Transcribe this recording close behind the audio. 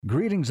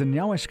Greetings and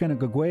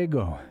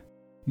Yawashkanagagwego.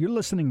 You're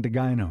listening to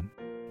Gyno.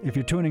 If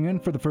you're tuning in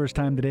for the first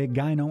time today,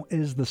 Gyno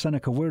is the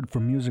Seneca word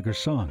for music or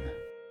song.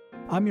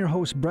 I'm your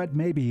host, Brett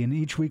Maybe, and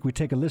each week we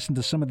take a listen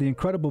to some of the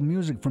incredible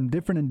music from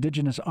different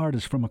indigenous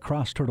artists from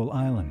across Turtle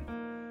Island.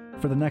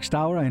 For the next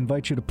hour, I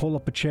invite you to pull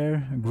up a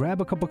chair, grab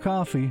a cup of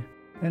coffee,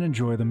 and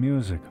enjoy the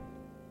music.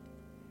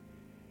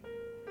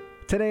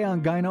 Today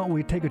on Gyno,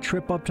 we take a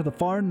trip up to the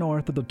far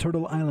north of the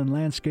Turtle Island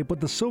landscape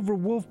with the Silver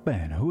Wolf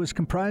Band, who is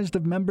comprised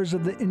of members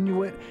of the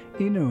Inuit,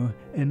 Innu,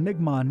 and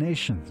Mi'kmaq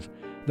nations.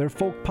 Their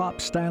folk pop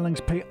stylings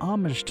pay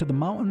homage to the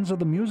mountains of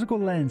the musical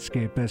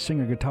landscape, as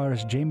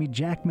singer-guitarist Jamie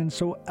Jackman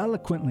so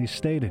eloquently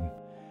stated.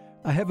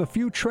 I have a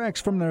few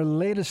tracks from their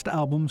latest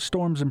album,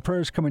 Storms and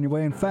Prayers, coming your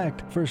way. In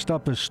fact, first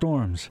up is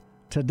Storms,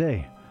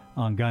 today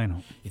on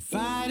Gyno. If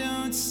I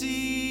don't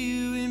see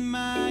you in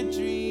my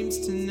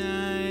dreams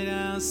tonight,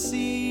 I'll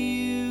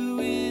see you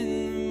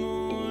in the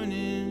morning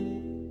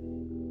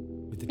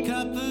with a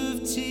cup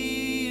of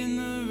tea and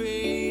the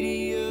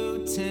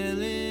radio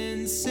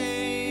telling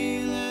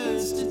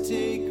sailors to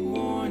take a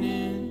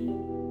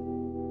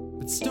warning.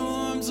 But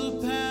storms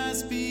will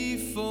pass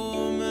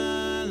before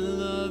my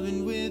love,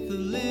 and with a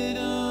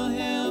little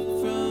help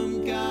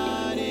from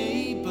God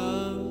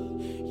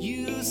above,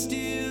 you'll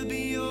still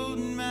be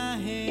holding my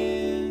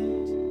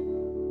hand.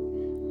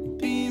 You'll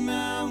be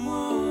my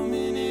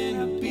woman and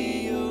I'll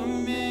be your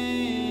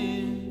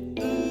man.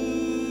 Ooh,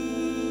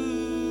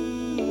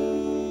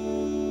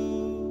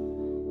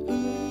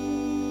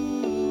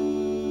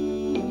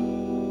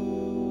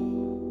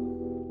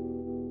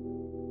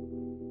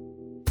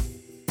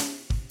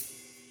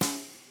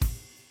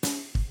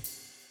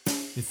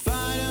 If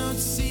I don't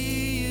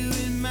see you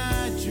in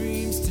my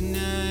dreams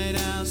tonight,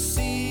 I'll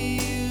see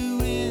you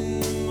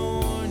in the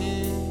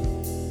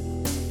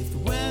morning. If the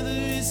weather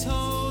is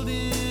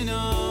holding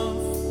off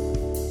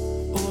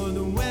or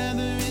the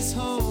weather is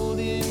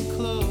holding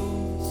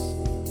close,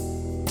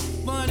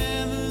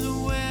 whatever the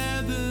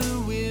weather,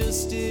 we'll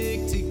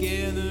stick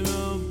together.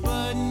 Oh,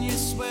 button your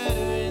sweater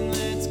and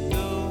let's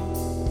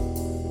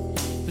go.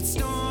 But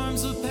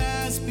storms will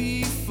pass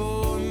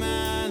before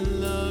my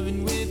love,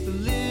 and with a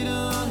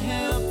little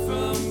help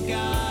from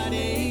God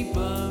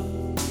above,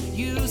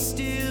 you'll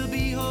still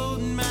be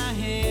holding my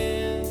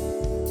hand.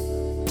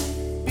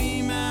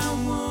 Be my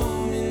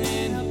woman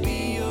and I'll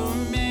be your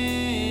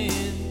man.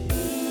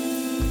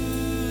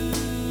 Ooh,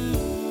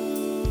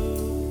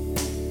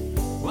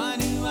 why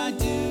do I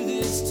do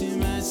this to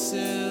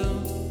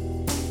myself?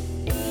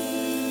 Ooh,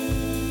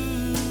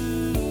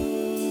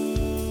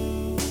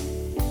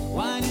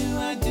 why do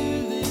I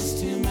do this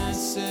to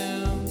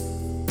myself?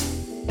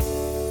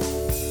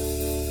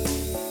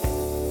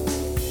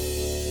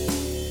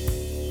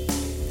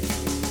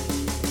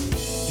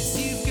 Cause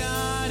you've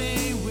got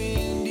a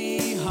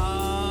windy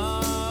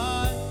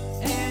heart,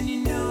 and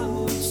you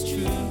know it's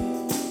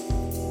true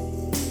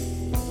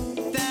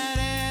that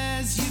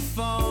as you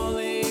fall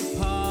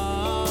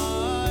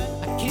apart,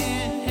 I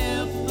can't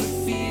help but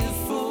feel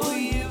for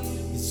you.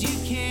 Cause you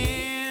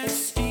can't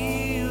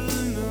steal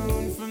the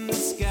moon from the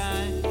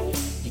sky,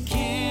 you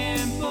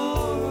can't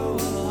borrow a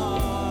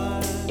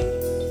heart.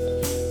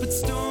 But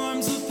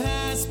storms will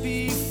pass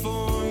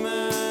before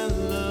my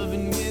love,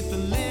 and with a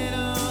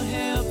little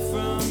help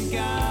from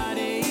God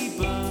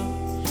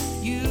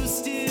above, you'll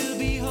still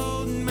be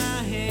holding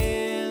my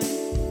hand.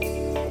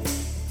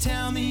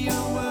 Tell me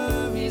your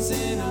worries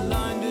and I'll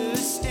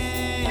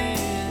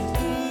understand.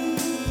 Ooh,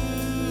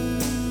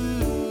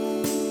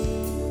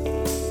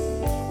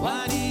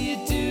 why do you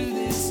do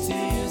this to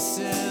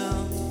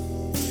yourself?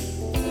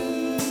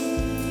 Ooh,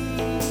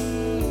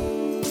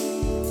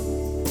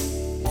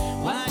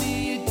 why do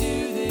you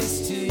do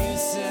this to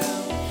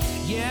yourself?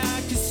 Yeah,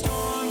 'cause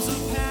storms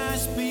will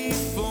pass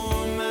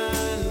before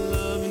my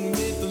love, and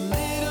with a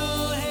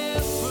little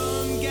help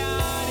from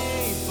God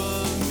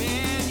above,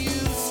 man,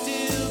 you'll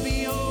still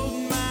be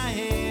holding my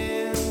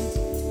hand.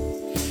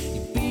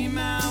 You'll be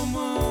my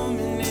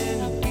woman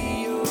and I'll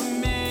be your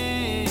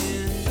man.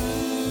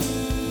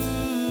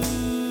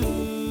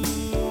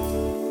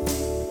 Ooh,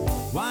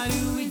 why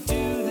do we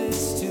do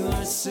this to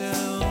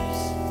ourselves?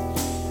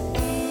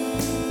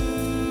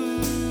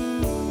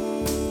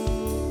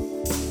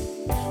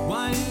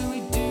 Why do we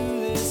do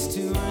this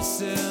to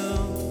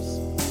ourselves?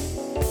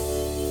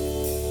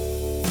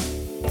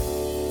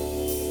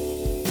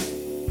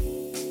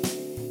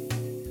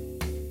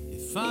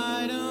 If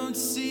I don't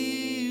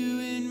see you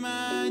in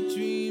my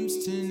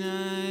dreams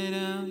tonight,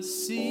 I'll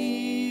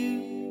see you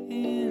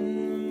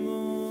in the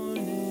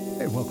morning.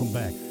 Hey, welcome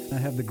back. I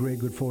have the great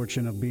good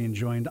fortune of being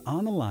joined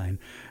on the line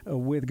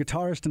with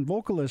guitarist and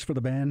vocalist for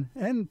the band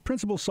and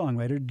principal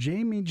songwriter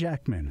Jamie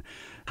Jackman.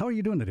 How are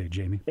you doing today,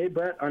 Jamie? Hey,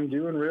 Brett, I'm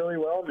doing really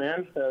well,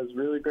 man. It was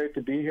really great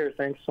to be here.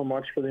 Thanks so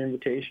much for the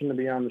invitation to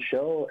be on the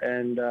show.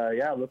 And,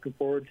 looking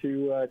forward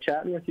to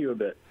chatting with you a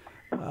bit.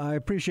 I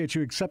appreciate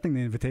you accepting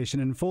the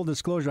invitation. In full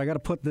disclosure, I got to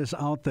put this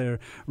out there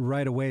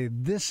right away.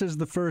 This is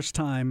the first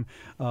time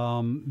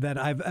that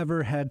I've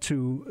ever had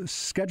to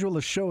schedule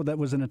a show that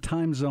was in a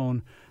time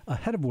zone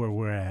ahead of where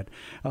we're at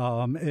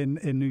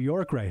in New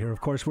York right here.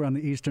 Of course, we're on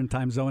the Eastern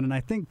time zone, and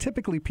I think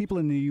typically people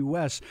in the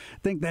U.S.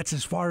 think that's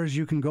as far as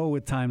you can go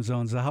with time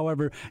zones.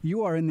 However,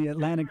 you are in the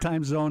Atlantic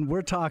time zone.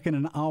 We're talking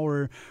an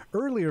hour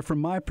earlier from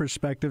my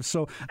perspective.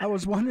 So I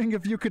was wondering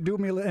if you could do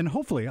me, and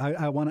hopefully,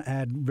 I want to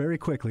add very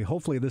quickly,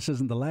 hopefully this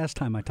isn't the last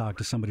time I talk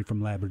to somebody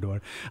from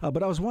Labrador,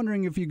 but I was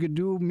wondering if you could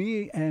do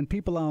me and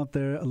people out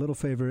there a little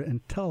favor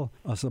and tell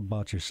us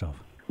about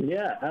yourself.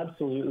 Yeah,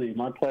 absolutely.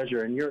 My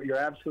pleasure. And you're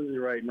absolutely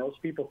right.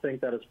 Most people think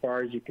that as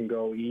far as you can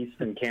go east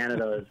in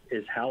Canada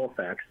is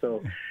Halifax.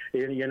 So,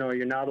 you know,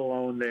 you're not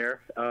alone there.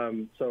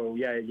 So,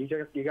 yeah, you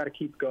got to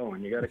keep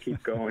going. You got to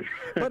keep going.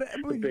 But it's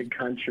a big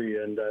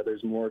country, and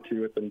there's more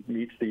to it than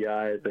meets the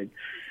eye, I think.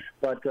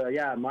 But,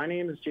 yeah, my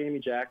name is Jamie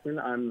Jackman.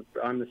 I'm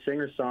the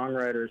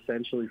singer-songwriter,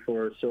 essentially,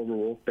 for Silver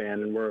Wolf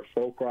Band, and we're a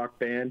folk rock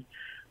band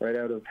right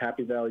out of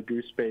Happy Valley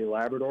Goose Bay,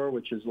 Labrador,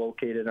 which is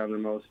located on the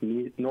most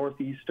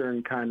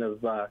northeastern kind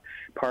of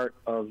part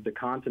of the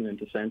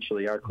continent,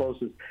 essentially. Our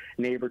closest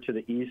neighbor to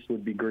the east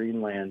would be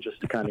Greenland,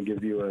 just to kind of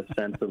give you a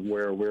sense of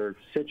where we're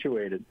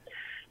situated.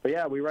 But,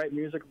 yeah, we write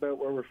music about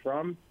where we're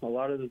from. A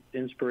lot of the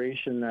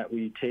inspiration that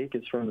we take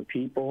is from the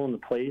people and the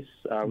place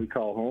we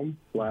call home,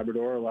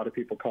 Labrador. A lot of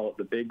people call it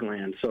the Big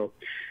Land. So,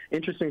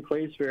 interesting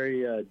place,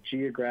 very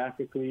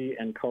geographically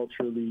and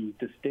culturally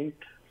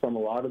distinct from a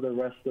lot of the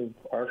rest of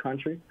our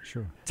country.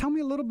 Sure. Tell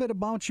me a little bit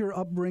about your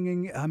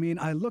upbringing. I mean,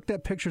 I looked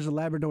at pictures of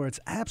Labrador. It's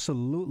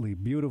absolutely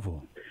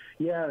beautiful.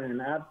 Yeah,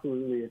 and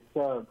absolutely.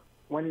 It's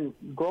when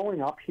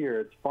growing up here,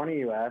 it's funny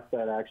you asked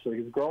that, actually,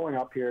 because growing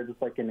up here, just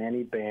like in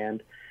any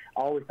band, I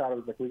always thought it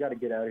was like, we got to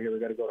get out of here. We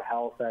got to go to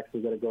Halifax.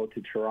 We got to go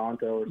to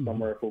Toronto or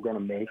somewhere if we're going to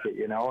make it,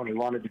 you know, and we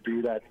wanted to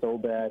do that so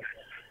bad.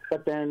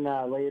 But then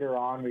later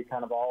on, we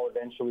kind of all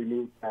eventually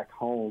moved back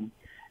home.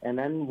 And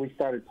then we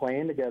started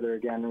playing together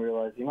again and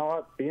realized, you know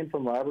what, being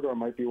from Labrador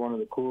might be one of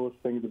the coolest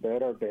things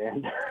about our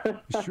band.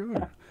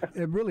 Sure.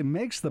 It really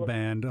makes the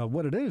band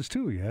what it is,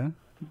 too, yeah?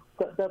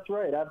 That's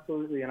right,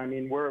 absolutely. And I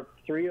mean, we're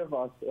three of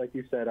us, like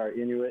you said, are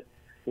Inuit.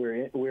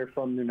 We're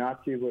from the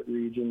Nunatsiavut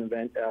region,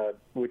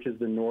 which is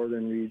the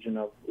northern region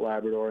of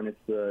Labrador, and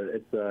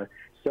it's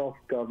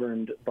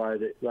self-governed by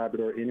the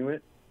Labrador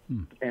Inuit.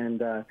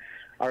 And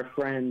our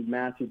friend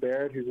Matthew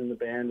Barrett, who's in the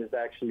band, is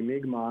actually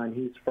Mi'kmaq, and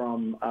he's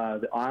from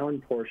the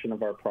island portion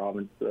of our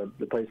province,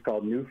 the place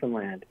called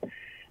Newfoundland.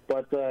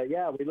 But,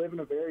 yeah, we live in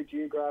a very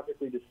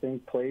geographically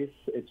distinct place.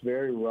 It's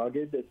very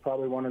rugged. It's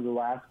probably one of the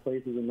last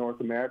places in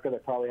North America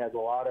that probably has a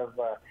lot of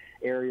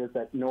areas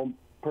that no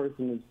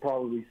person has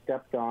probably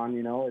stepped on.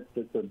 You know,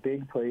 it's a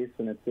big place,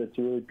 and it's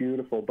really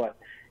beautiful, but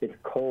it's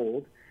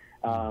cold,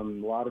 a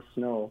lot of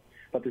snow.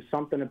 But there's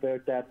something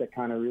about that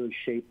kind of really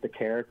shaped the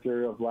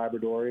character of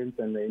Labradorians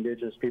and the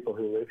indigenous people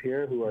who live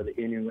here, who are the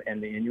Innu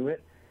and the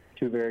Inuit,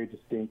 two very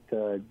distinct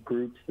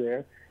groups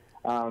there.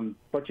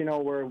 But, you know,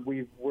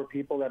 we're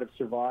people that have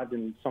survived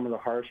in some of the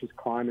harshest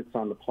climates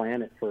on the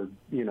planet for,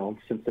 you know,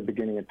 since the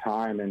beginning of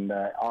time. And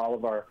all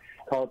of our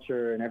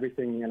culture and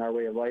everything in our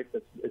way of life,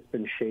 it's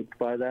been shaped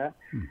by that.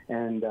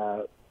 And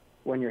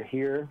when you're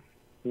here,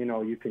 you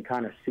know, you can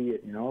kind of see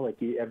it, you know, like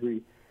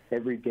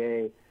every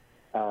day.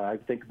 I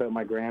think about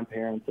my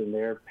grandparents and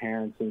their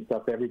parents and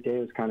stuff. Every day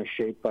was kind of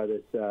shaped by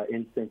this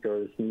instinct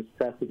or this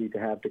necessity to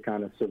have to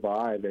kind of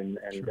survive and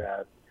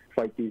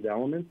fight these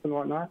elements and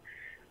whatnot.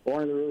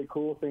 One of the really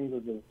cool things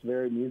is it's a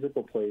very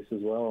musical place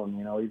as well. And,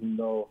 you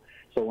know,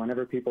 so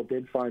whenever people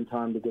did find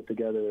time to get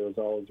together, there was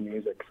always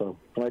music. So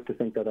I like to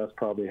think that that's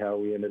probably how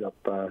we ended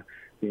up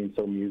being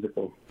so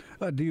musical.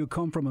 Do you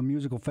come from a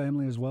musical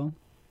family as well?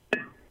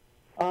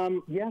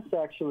 Yes,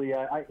 actually.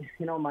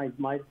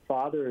 My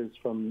father is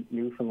from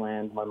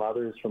Newfoundland. My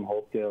mother is from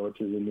Hopedale, which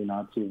is in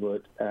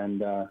Nunatsiavut.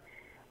 And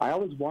I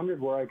always wondered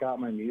where I got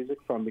my music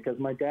from because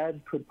my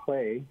dad could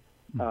play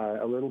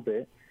a little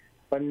bit,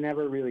 but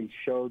never really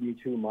showed me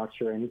too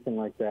much or anything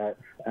like that.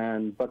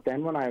 But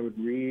then when I would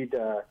read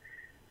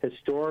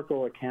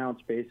historical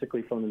accounts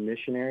basically from the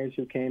missionaries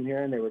who came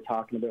here, and they were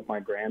talking about my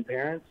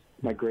grandparents,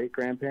 my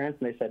great-grandparents,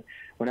 and they said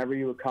whenever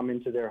you would come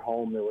into their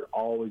home, there would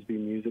always be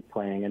music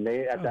playing. And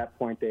they, at that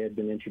point, they had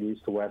been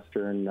introduced to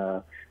Western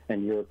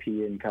and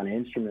European kind of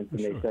instruments,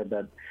 and they said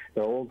that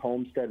the old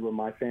homestead where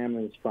my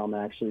family is from,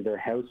 actually, their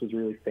house was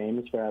really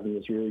famous for having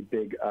this really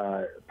big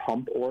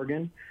pump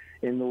organ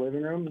in the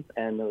living room,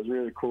 and it was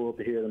really cool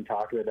to hear them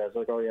talk about it. I was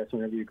like, oh, yes,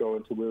 whenever you go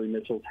into Willie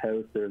Mitchell's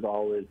house, there's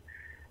always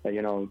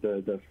you know,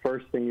 the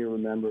first thing you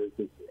remember is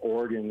this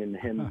organ and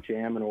him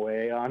jamming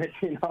away on it,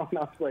 you know, and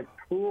I was like,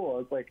 cool. I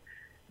was like,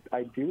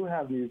 I do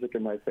have music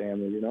in my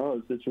family, you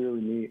know, it's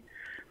really neat.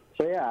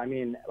 So, yeah, I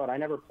mean, but I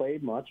never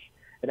played much.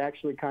 It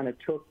actually kind of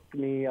took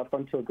me up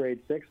until grade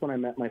 6 when I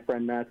met my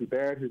friend Matthew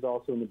Barrett, who's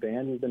also in the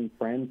band. We've been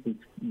friends since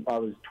I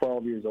was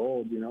 12 years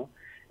old, you know,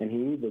 and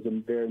he was a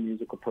very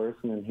musical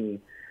person, and he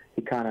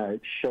kind of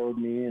showed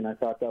me, and I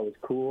thought that was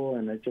cool,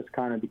 and it just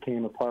kind of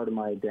became a part of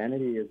my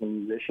identity as a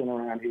musician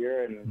around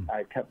here, and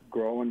I kept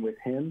growing with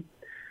him.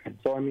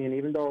 So, I mean,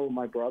 even though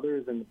my brother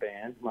is in the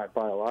band, my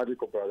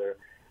biological brother,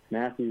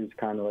 Matthew is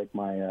kind of like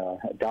my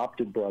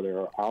adopted brother,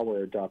 or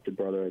our adopted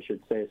brother, I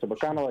should say. So we're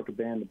kind of like a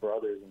band of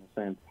brothers in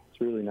a sense. It's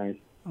really nice.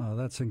 Oh,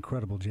 that's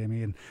incredible,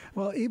 Jamie. And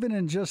well, even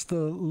in just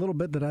the little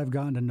bit that I've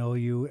gotten to know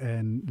you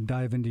and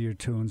dive into your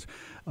tunes,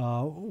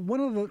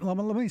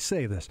 let me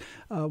say this.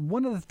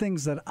 One of the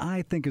things that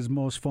I think is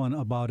most fun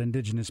about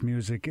Indigenous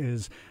music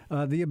is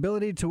the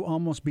ability to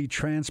almost be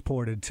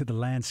transported to the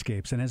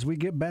landscapes. And as we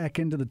get back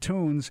into the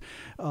tunes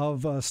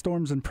of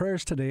Storms and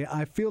Prayers today,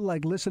 I feel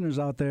like listeners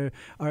out there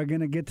are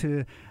going to get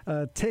to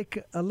take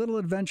a little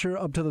adventure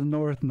up to the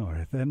north.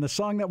 And the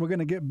song that we're going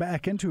to get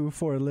back into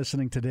for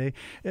listening today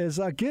is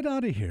Get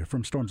Out of Here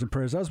from Storms and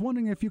Prayers. I was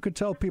wondering if you could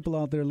tell people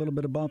out there a little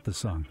bit about the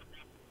song.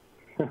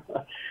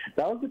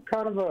 That was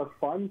kind of a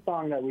fun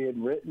song that we had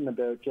written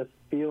about just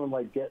feeling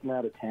like getting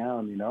out of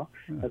town, you know?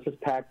 Yeah. Let's just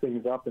pack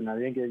things up, and I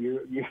think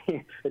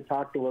it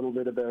talked a little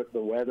bit about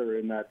the weather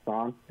in that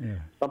song. Yeah.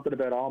 Something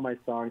about all my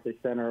songs, they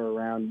center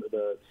around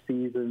the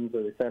seasons,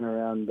 or they center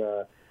around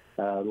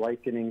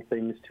likening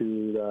things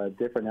to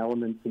different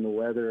elements in the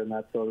weather and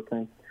that sort of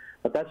thing.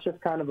 But that's just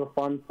kind of a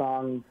fun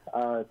song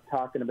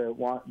talking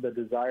about the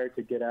desire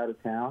to get out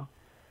of town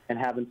and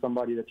having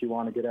somebody that you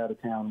want to get out of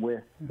town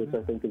with, which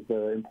I think is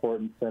the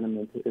important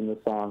sentiment in the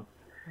song.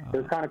 It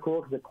was kind of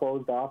cool because it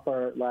closed off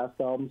our last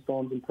album,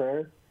 Storms and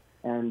Prayers.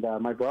 And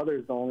my brother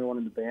is the only one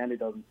in the band who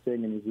doesn't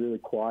sing, and he's really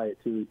quiet,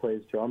 too. He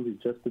plays drums. He's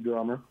just a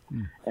drummer.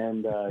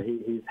 And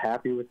he's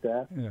happy with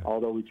that,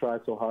 although we try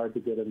so hard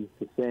to get him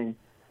to sing.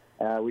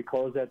 We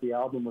closed out the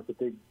album with a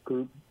big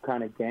group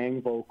kind of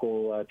gang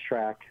vocal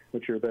track,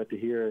 which you're about to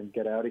hear and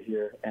Get Out of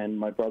Here, and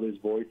my brother's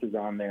voice is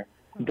on there.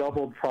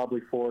 Doubled probably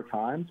 4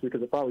 times,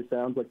 because it probably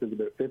sounds like there's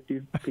about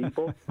 50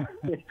 people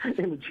in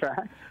the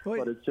track,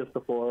 but it's just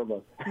the 4 of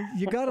us.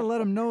 You got to let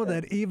them know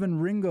that even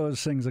Ringo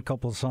sings a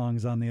couple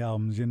songs on the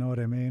albums, you know what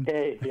I mean?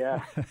 Hey,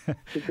 yeah,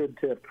 it's a good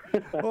tip.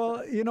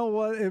 Well, you know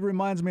what? It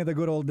reminds me of the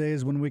good old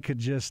days when we could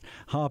just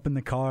hop in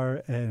the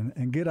car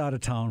and get out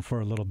of town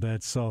for a little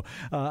bit. So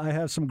I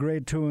have some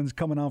great tunes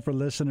coming out for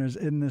listeners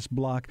in this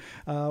block.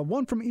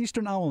 One from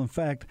Eastern Owl. In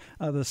fact,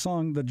 the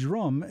song The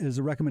Drum is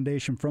a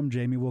recommendation from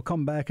Jamie. We'll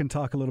come back and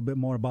talk a little bit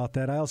more about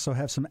that. I also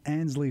have some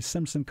Ansley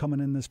Simpson coming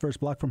in this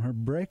first block from her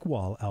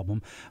Breakwall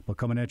album. But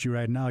coming at you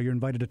right now, you're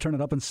invited to turn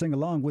it up and sing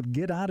along with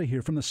Get Out of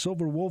Here from the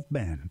Silver Wolf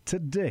Band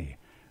today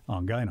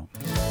on Gyno.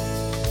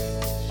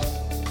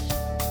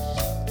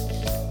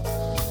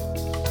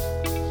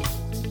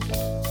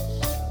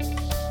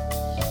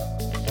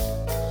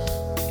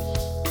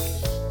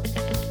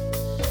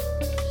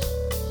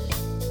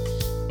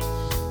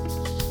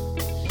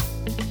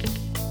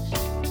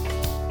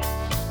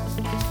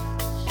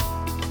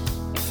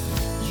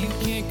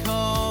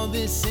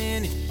 This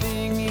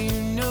anything you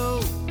know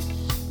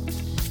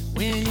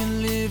when you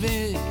live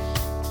it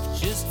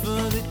just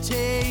for the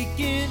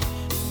taking.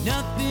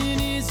 Nothing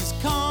is as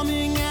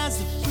calming as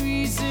the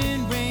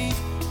freezing rain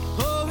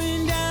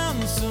pouring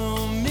down,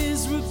 so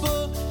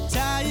miserable,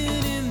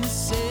 tired in the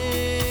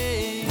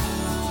same.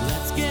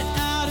 Let's get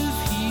out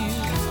of here,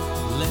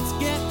 let's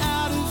get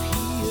out of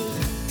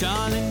here,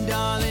 darling,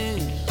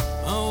 darling,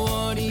 oh,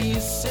 what do you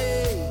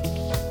say?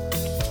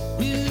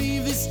 We'll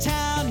leave this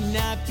town and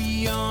not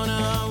be on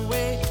our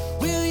way.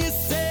 Will you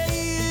say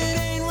it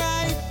ain't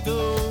right,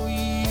 though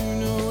you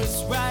know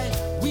it's right?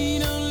 We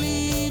don't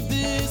leave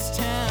this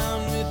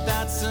town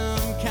without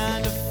some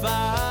kind of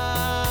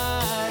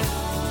fight.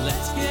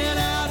 Let's get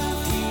out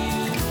of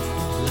here,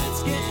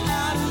 let's get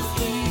out of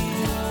here,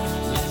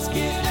 let's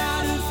get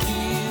out of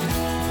here,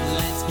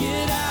 let's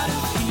get out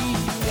of here.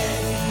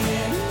 Get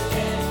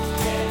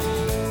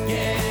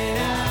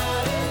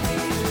out of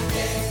here,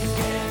 get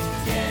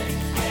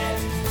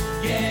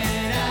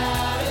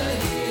out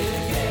of here,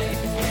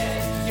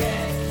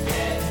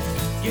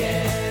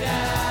 get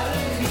out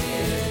of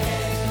here,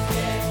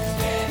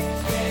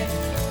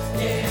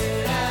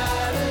 get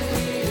out of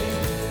here.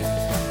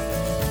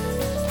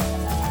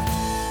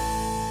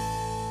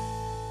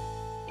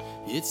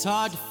 It's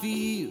hard to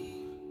feel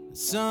the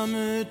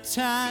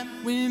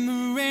summertime when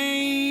the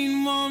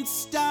rain won't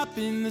stop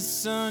and the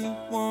sun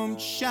won't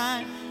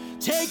shine.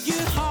 Take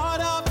your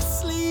heart off your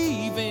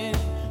sleeve and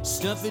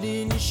stuff it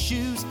in your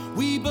shoes.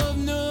 We both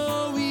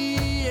know we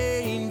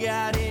ain't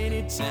got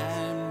any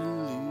time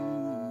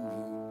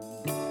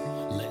to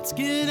lose. Let's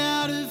get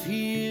out of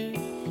here,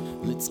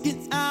 let's get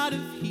out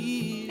of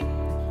here,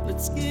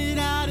 let's get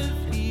out of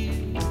here,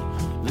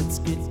 let's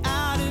get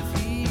out of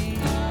here,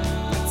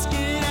 let's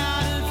get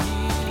out of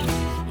here,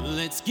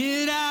 let's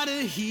get out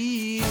of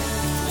here,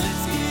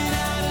 let's get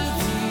out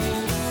of here,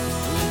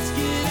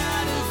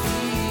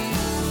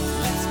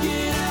 let's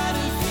get out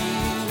of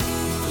here,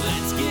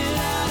 let's get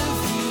out of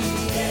here,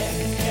 let's get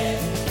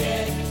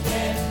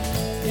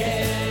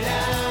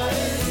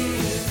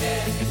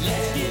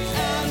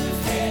out of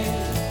here,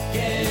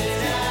 get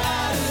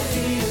out of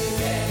here,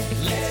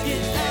 let's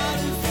get out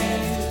of here,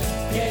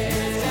 get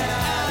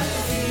out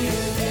of here,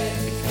 let's get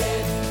out of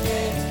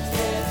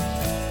here,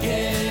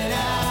 get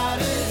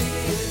out of here,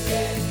 get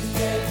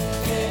out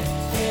of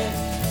here,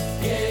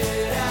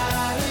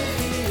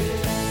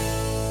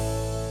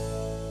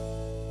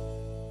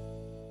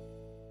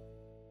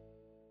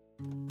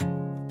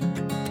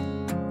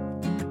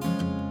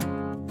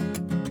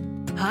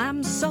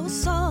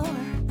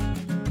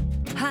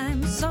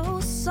 so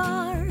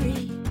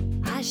sorry.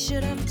 I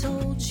should have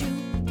told you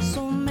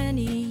so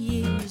many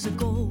years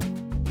ago.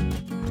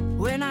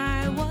 When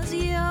I was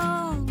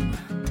young,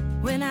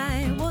 when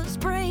I was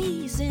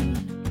brazen,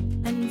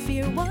 and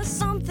fear was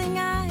something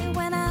I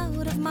went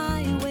out of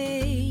my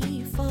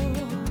way for.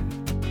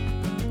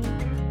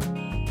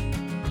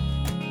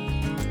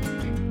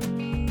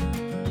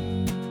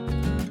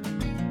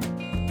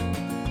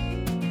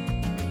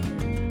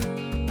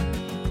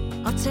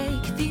 I'll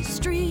take these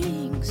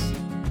strings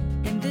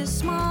and this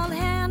small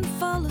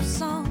handful of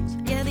songs.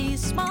 Yeah,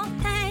 these small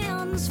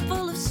hands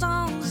full of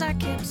songs I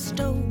kept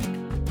stowed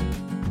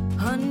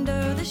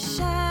under the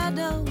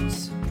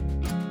shadows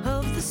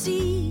of the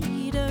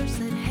cedars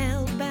that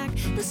held back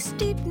the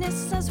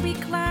steepness as we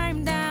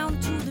climbed down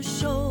to the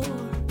shore.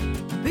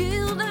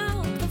 Build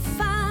out the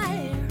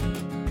fire,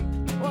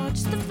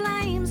 watch the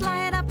flames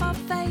light up our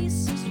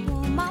faces,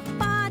 warm our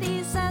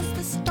bodies as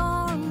the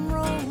storm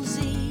rolls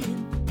in.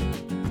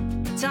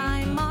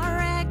 Time our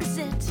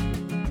exit,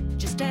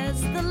 just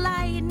as the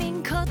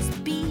lightning cuts the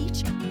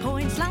beach,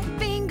 points like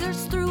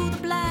fingers through the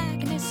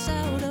blackness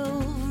out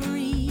of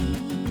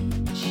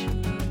reach.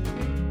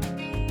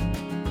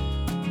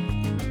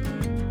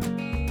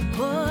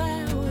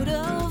 Out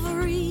of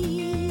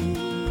reach.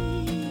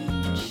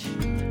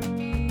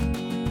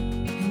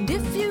 And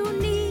if you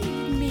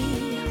need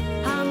me,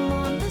 I'm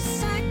on the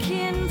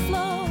second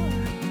floor,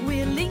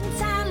 willing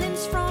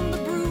talents from the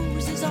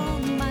bruises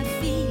on my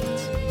feet,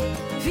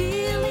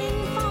 feeling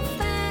for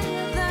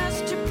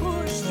feathers to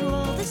push through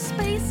all the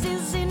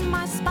spaces in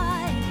my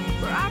spine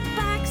where our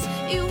backs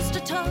used to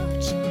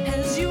touch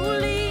as you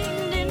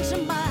leaned into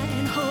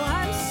mine. Oh,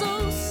 I'm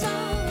so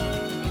sorry.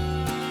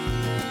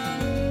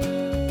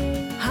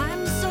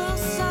 I'm so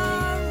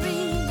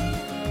sorry.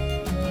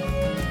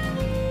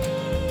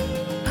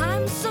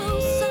 I'm so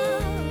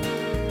sorry.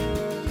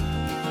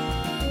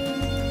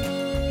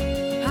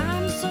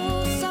 I'm so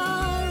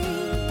sorry.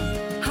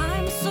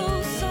 I'm so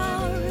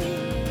sorry.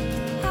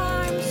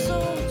 I'm so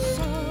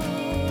sorry.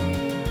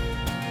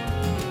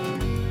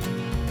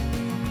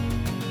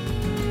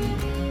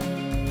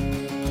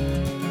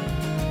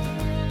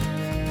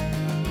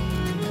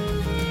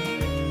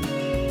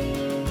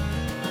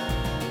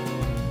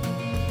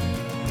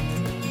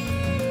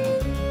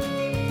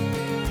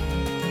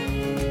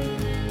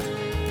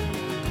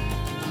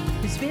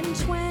 It's been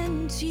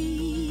 20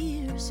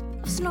 years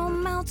of snow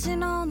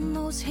melting on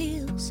those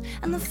hills,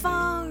 and the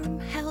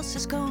farmhouse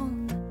is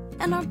gone,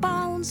 and our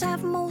bones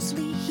have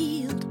mostly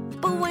healed.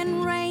 But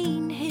when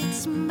rain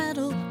hits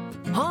metal,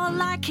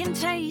 all I can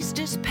taste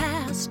is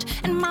past,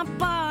 and my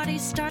body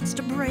starts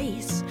to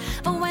brace.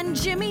 But when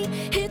Jimmy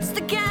hits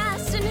the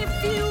gas, and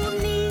if you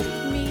need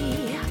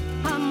me,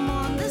 I'm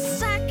on the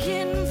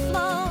second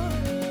floor,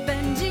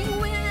 bending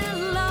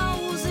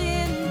willows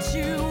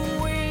into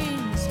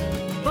wings,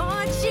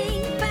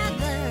 forging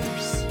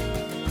feathers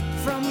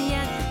from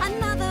yet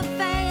another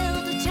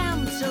failed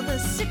attempt till the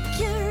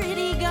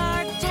security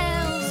guard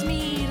tells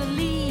me to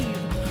leave.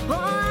 Oh,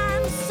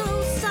 I'm so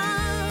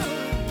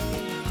sorry,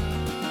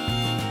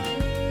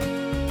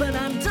 but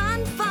I'm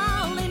done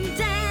falling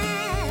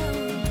down.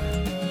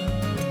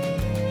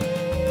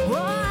 Oh,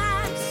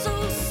 I'm so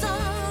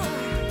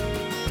sorry,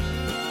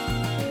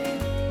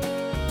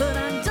 but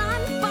I'm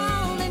done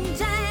falling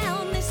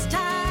down. This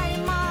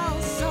time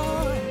I'll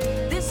soar.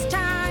 This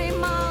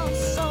time I'll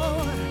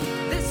soar.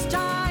 This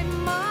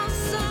time I'll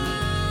soar.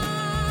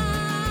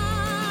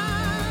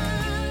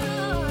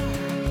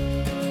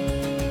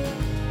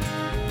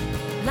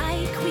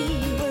 Like we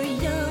were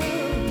young.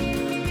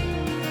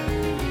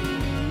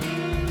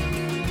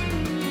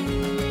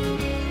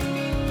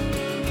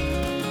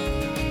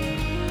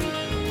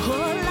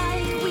 Oh,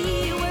 like we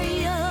were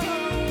young.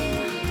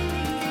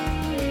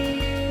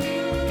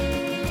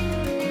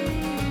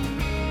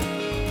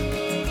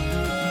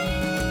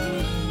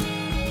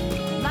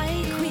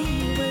 Like we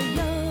were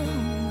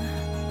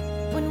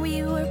young when we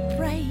were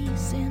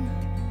brazen,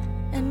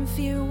 and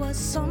fear was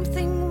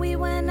something we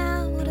went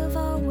out of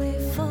our way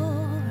for.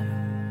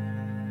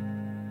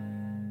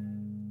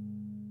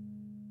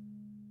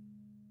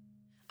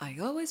 I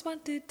always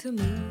wanted to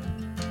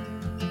move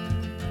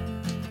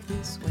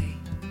this way.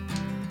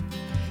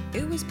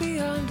 It was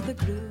beyond the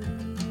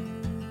groove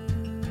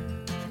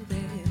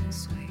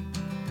this way.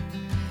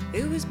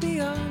 It was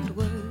beyond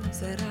words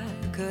that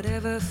I could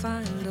ever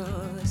find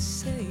or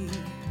say,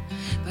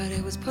 but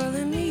it was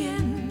pulling me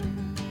in.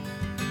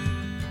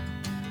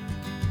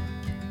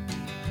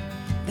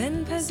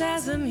 Then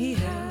Pazazam, he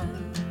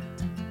held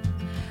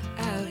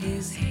out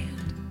his hand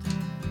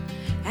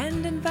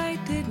and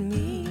invited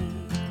me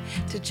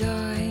to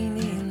join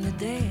in the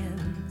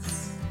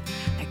dance.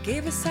 I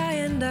gave a sigh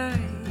and I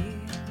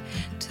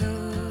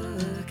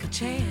took a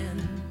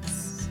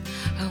chance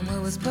on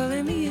what was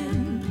pulling me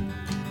in.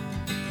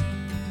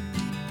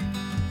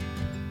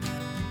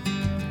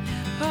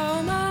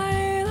 All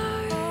my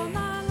life,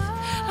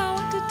 I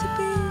wanted to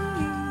be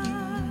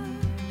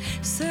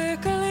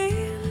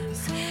circling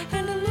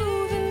and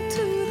moving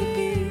to the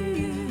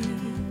beat.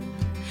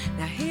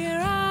 Now here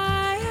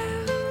I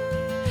am,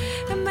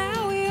 and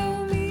now we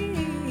owe me.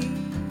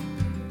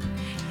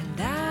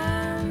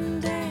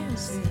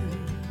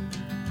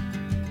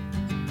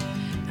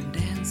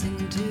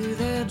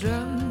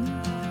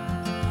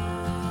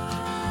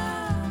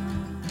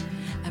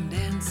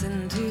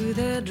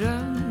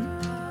 drum.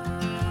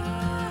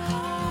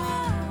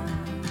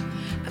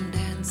 I'm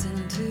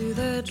dancing to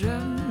the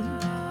drum.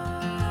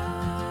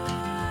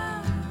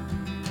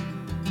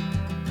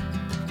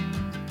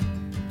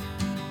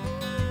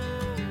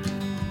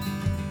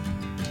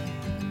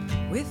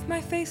 With my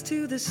face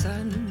to the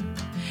sun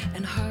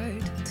and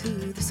heart to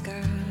the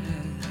sky,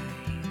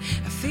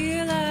 I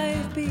feel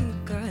I've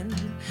begun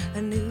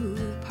a new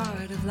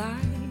part of life.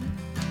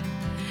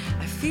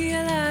 I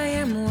feel I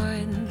am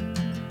one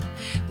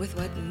with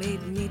what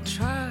made me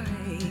try,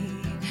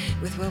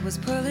 with what was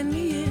pulling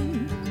me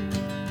in.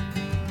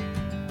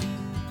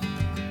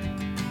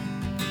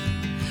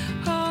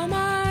 All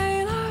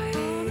my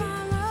life,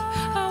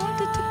 I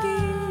wanted to be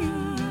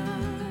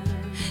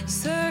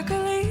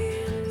circling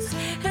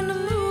and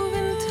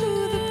moving to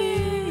the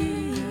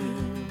beat.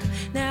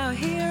 Now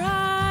here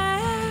I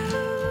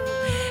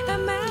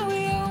am,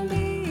 Maui on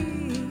me,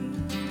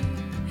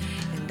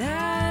 and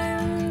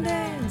I'm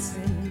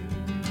dancing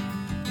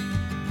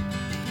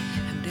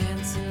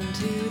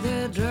to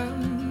the drum.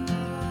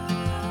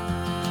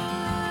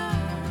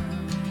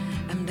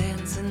 I'm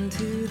dancing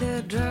to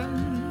the drum.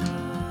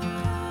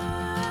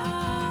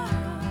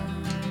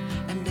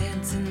 I'm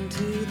dancing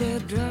to the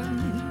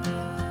drum.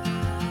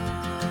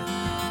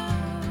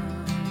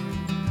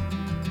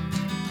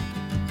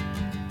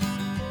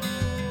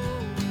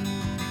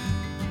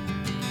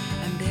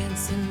 I'm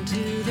dancing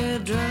to the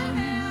drum.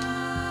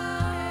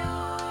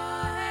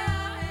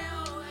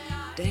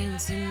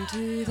 Dancing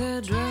to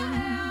the drum.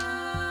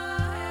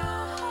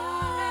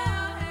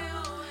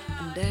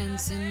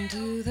 Dancing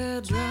to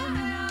the drum.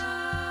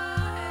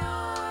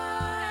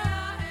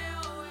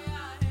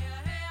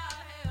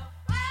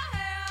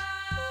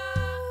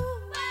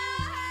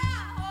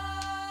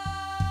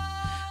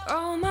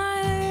 All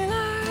my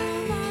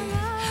life,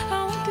 I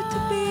wanted to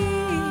be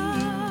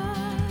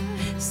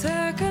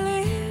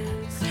circling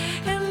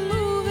and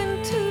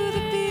moving to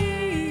the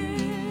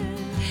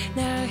beat.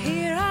 Now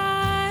here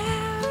I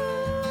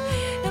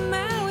am,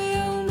 Maui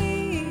on me,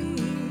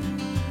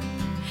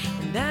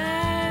 and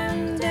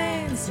I'm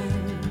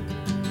dancing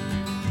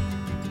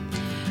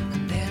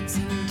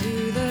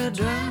to the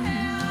drum.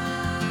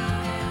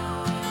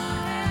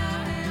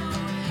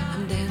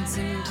 I'm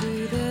dancing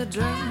to the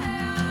drum.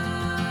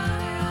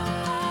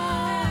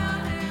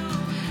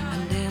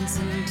 I'm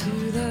dancing to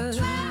the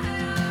drum.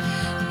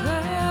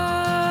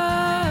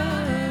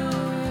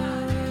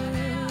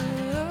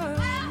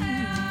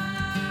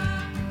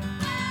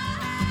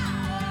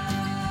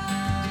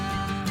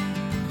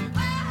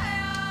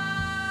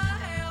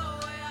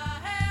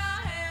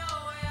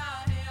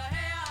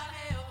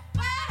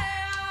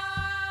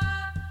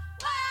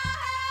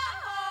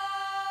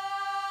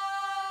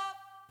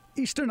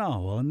 Eastern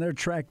Owl and their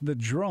track The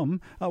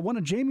Drum, one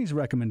of Jamie's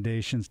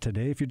recommendations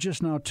today. If you're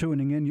just now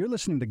tuning in, you're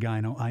listening to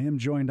Gyno. I am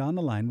joined on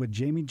the line with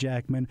Jamie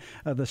Jackman,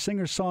 the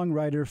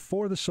singer-songwriter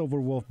for the Silver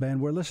Wolf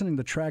Band. We're listening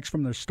to tracks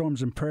from their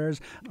Storms and Prayers.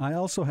 I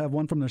also have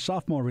one from their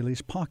sophomore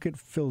release, Pocket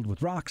Filled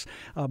with Rocks,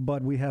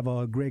 but we have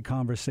a great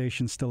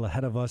conversation still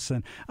ahead of us,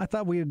 and I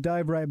thought we'd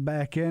dive right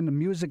back in.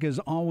 Music is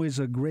always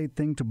a great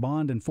thing to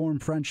bond and form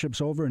friendships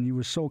over, and you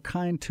were so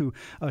kind to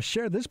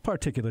share this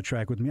particular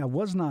track with me. I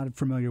was not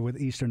familiar with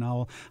Eastern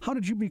Owl. How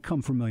did you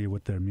become familiar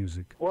with their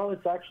music? Well,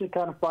 it's actually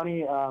kind of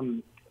funny.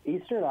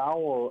 Eastern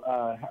Owl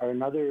are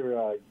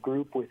another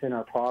group within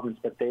our province,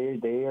 but they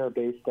are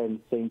based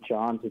in St.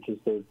 John's, which is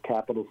the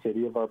capital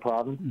city of our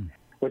province,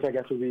 which I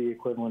guess would be the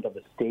equivalent of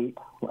a state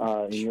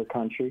in your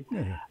country.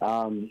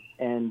 And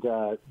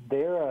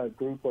they're a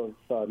group of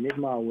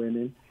Mi'kmaq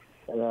women,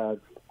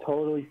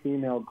 totally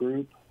female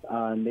group.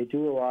 And they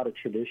do a lot of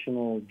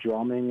traditional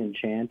drumming and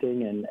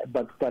chanting,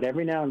 but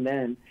every now and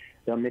then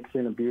they'll mix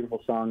in a beautiful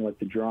song like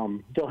The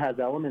Drum. Still has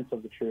elements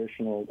of the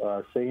traditional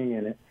singing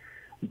in it,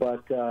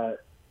 but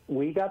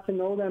we got to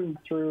know them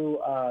through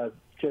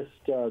just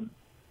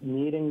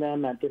meeting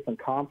them at different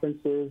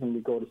conferences, and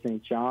we go to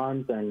St.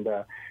 John's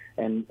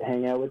and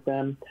hang out with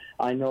them.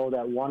 I know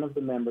that one of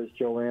the members,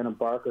 Joanna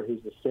Barker,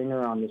 who's the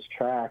singer on this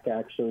track,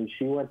 actually,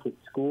 she went to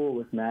school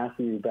with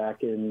Matthew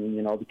back in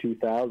the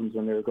 2000s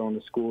when they were going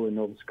to school in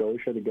Nova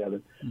Scotia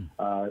together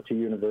to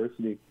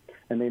university.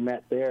 And they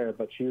met there,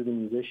 but she was a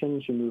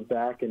musician. She moved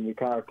back, and we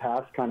kind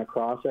of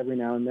cross every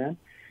now and then.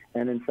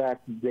 And in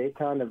fact, they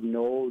kind of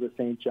know the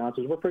St. John's.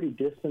 We're pretty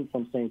distant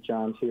from St.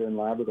 John's here in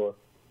Labrador,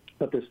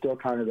 but they're still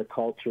kind of the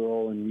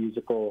cultural and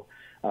musical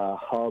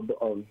hub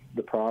of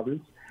the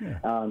province.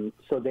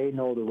 So they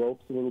know the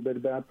ropes a little bit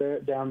about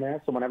down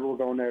there. So whenever we're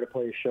going there to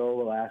play a show,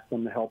 we'll ask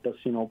them to help us,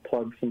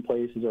 plug some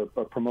places or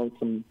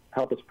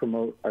help us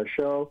promote our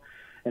show.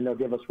 And they'll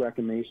give us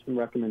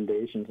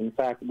recommendations. In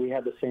fact, we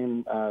had the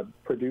same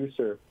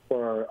producer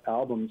for our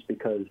albums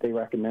because they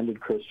recommended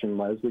Christian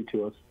Leslie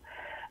to us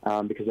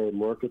because they had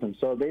worked with him.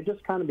 So they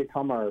just kind of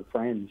become our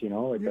friends,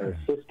 like our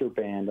sister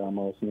band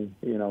almost. And,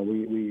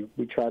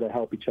 we try to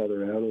help each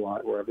other out a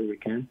lot wherever we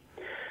can.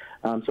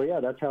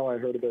 That's how I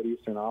heard about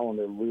Eastern Owl, and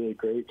they're really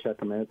great. Check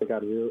them out. They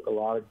got a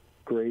lot of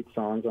great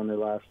songs on their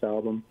last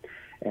album.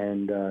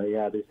 And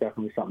there's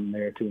definitely something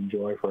there to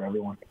enjoy for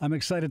everyone. I'm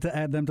excited to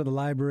add them to the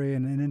library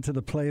and into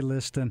the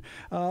playlist. And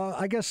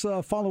I guess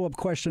a follow-up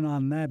question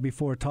on that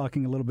before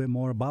talking a little bit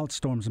more about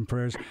Storms and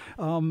Prayers.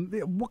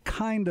 What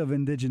kind of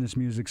Indigenous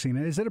music scene?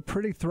 Is it a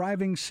pretty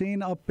thriving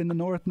scene up in the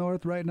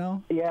north right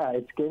now? Yeah,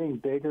 it's getting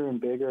bigger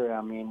and bigger.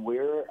 I mean,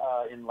 we're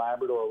in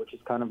Labrador, which is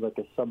kind of like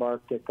a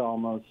subarctic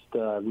almost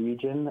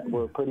region.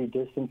 We're pretty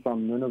distant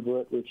from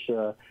Nunavut, which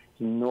is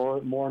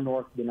more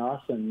north than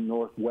us and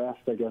northwest,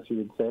 I guess you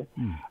would say.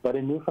 But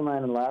in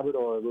Newfoundland and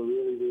Labrador, we're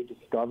really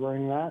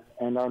rediscovering that.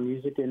 And our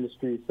music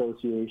industry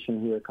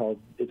association here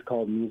it's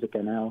called Music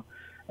NL.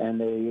 And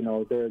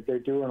they're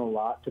doing a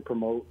lot to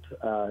promote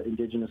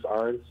Indigenous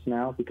artists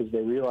now, because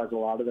they realize a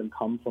lot of them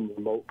come from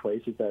remote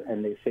places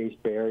and they face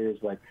barriers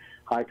like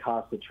high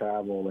cost of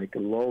travel, like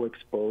low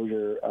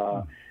exposure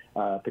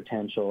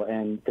potential,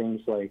 and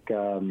things like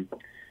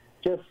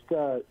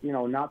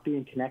not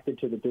being connected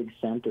to the big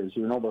centers.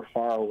 We're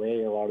far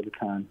away a lot of the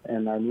time.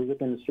 And our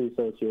Music Industry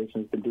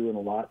Association has been doing a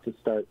lot to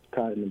start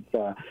kind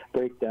of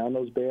break down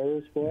those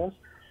barriers for us.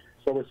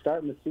 So we're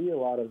starting to see a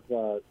lot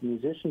of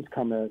musicians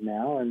come out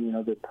now,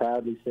 and they're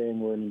proudly saying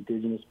we're an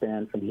Indigenous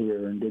band from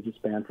here, or Indigenous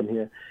band from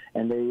here.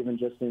 And they even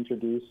just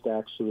introduced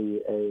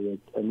actually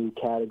a new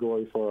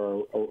category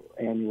for our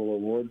annual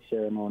award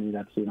ceremony.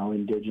 That's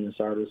Indigenous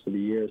Artist of the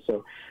Year.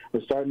 So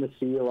we're starting to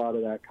see a lot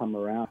of that come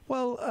around.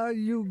 Well,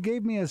 you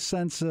gave me a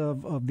sense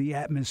of the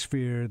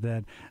atmosphere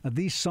that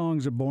these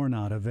songs are born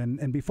out of.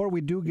 And before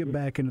we do get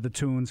back into the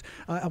tunes,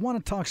 I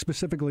want to talk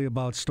specifically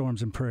about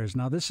Storms and Prayers.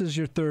 Now, this is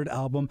your third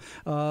album.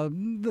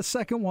 The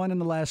second one in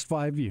the last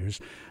 5 years.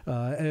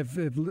 If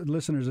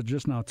listeners are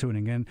just now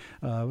tuning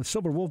in,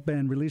 Silver Wolf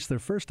Band released their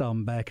first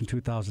album back in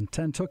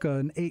 2010, took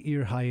an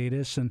 8-year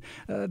hiatus, and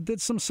did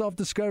some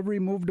self-discovery,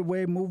 moved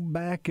away, moved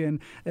back,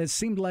 and it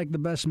seemed like the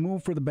best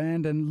move for the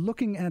band. And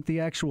looking at the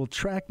actual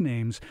track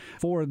names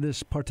for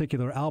this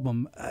particular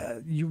album,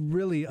 you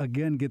really,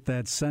 again, get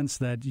that sense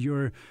that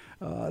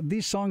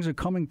these songs are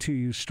coming to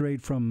you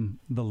straight from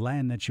the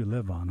land that you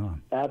live on, huh?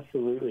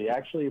 Absolutely.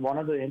 Actually, one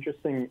of the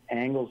interesting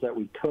angles that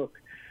we took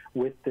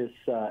with this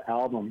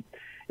album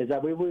is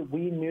that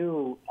we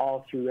knew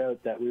all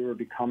throughout that we were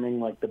becoming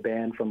like the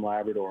band from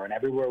Labrador, and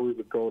everywhere we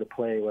would go to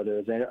play, whether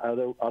it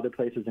was other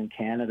places in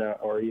Canada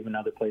or even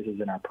other places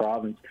in our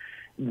province,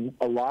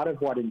 a lot of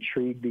what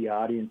intrigued the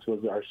audience was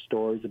our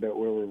stories about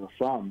where we were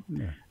from.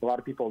 Yeah. A lot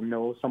of people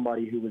know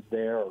somebody who was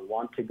there or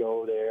want to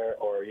go there,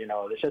 or,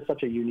 it's just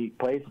such a unique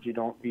place that you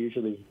don't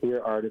usually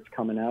hear artists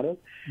coming out of.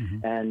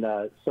 Mm-hmm.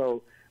 And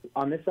so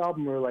on this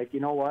album, we're like, you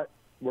know what?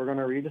 We're going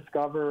to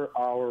rediscover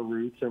our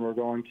roots, and we're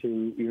going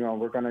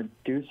to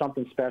do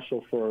something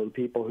special for the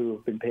people who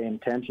have been paying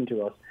attention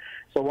to us.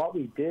 So what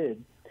we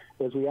did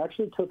was we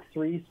actually took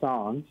 3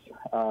 songs,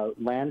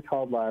 Land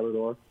Called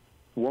Labrador,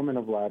 Woman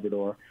of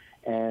Labrador,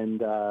 and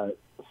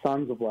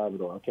Sons of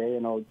Labrador, okay?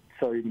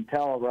 So you can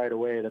tell right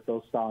away that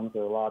those songs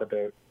are a lot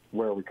about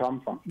where we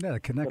come from. Yeah,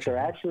 connection. But they're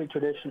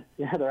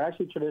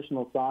actually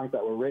traditional songs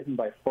that were written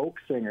by folk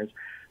singers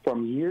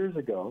from years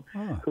ago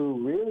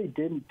who really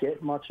didn't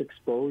get much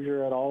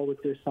exposure at all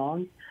with their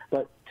songs.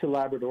 But to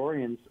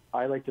Labradorians,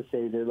 I like to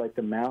say they're like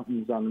the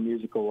mountains on the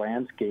musical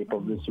landscape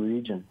of this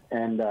region.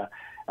 And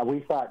we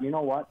thought, you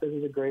know what, this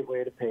is a great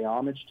way to pay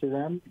homage to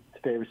them,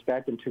 to pay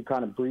respect, and to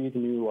kind of breathe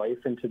new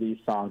life into these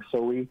songs.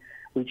 So we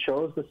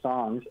chose the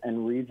songs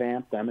and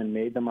revamped them and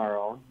made them our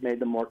own, made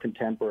them more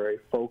contemporary,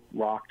 folk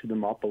rocked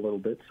them up a little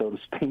bit, so to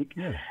speak,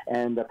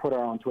 and put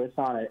our own twist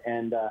on it.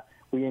 And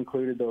we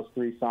included those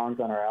 3 songs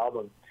on our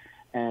album.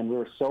 And we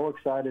were so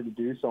excited to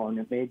do so, and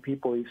it made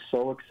people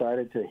so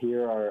excited to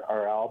hear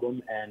our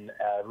album, and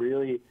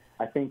really,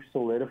 I think,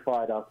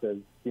 solidified us as,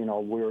 we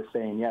were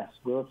saying, yes,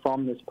 we're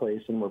from this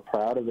place, and we're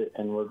proud of it,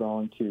 and we're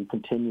going to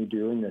continue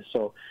doing this.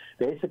 So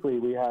basically,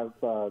 we have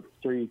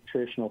 3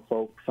 traditional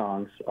folk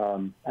songs,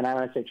 and when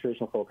I say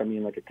traditional folk, I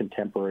mean like a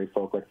contemporary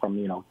folk, like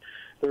from,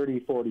 30,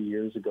 40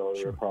 years ago,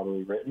 they were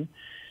probably written.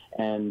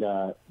 And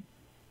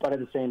but at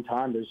the same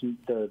time,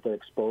 the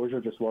exposure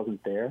just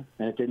wasn't there,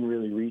 and it didn't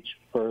really reach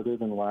further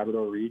than the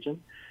Labrador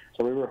region.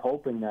 So we were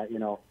hoping that,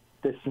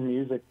 this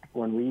music,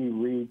 when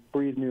we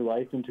breathe new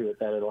life into it,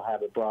 that it'll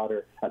have a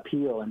broader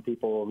appeal, and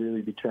people will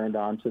really be turned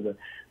on to the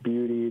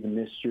beauty, the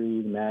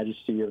mystery, the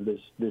majesty of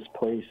this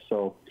place.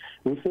 So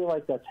we feel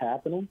like that's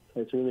happening.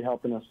 It's really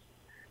helping us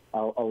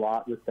a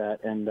lot with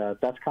that, and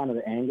that's kind of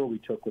the angle we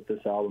took with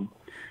this album,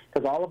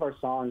 because all of our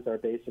songs are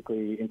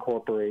basically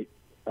incorporate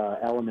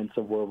elements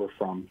of where we're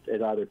from.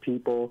 It's either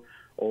people,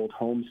 old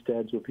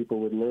homesteads where people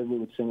would live, we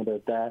would sing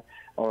about that,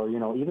 or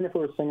even if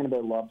we were singing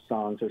about love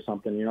songs or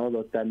something,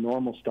 that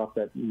normal stuff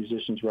that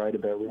musicians write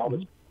about, we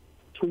always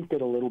tweak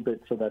it a little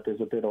bit so that there's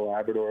a bit of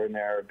Labrador in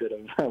there, a bit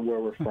of where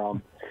we're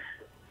from.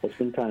 It's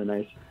been kind of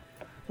nice.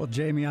 Well,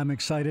 Jamie, I'm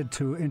excited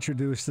to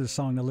introduce this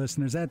song to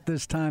listeners. At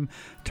this time,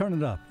 turn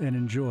it up and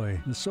enjoy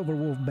the Silver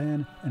Wolf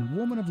Band and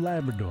Woman of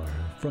Labrador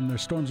from their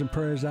Storms and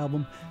Prayers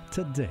album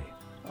today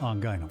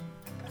on Gyno.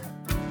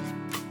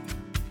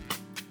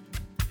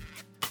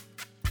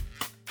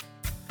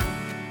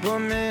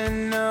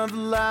 Woman of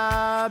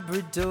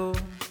Labrador,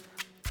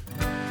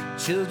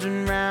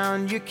 children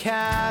round your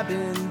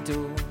cabin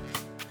door,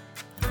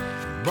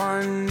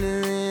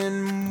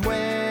 wondering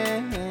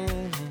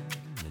when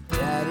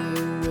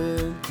daddy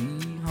will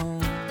be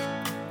home.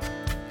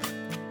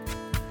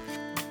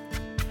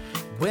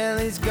 Well,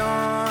 he's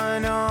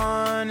gone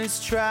on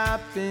his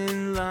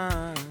trapping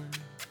line.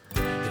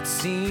 It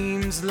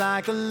seems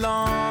like a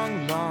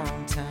long,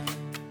 long time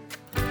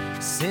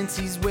since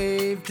he's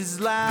waved his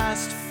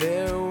last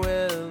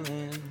farewell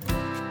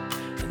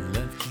and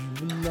left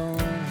you alone.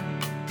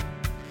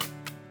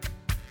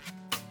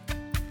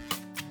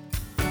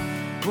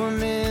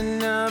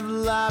 Woman of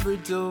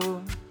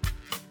Labrador,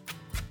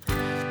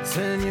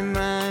 turn your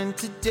mind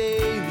to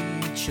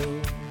daily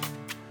chore,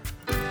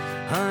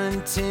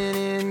 hunting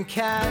and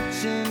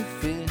catching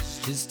fish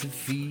just to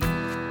feed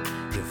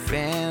your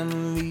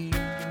family.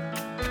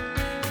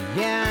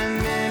 Yeah,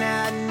 and then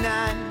at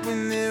night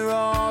when they're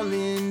all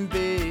in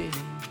bed,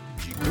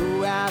 you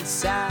go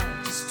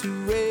outside just to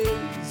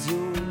raise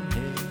your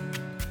head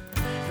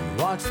and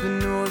watch the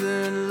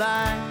northern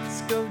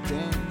lights go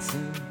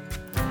dancing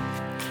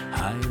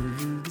high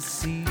over the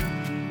sea.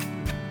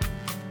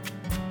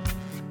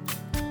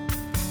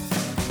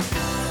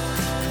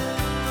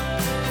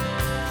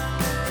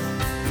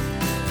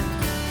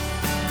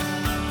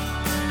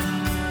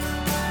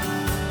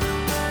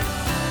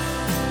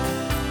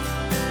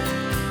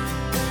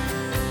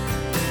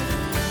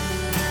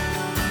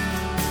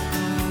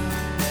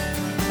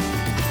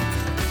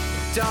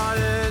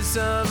 Daughters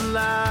of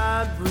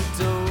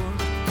Labrador,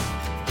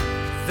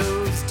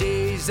 those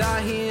days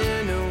are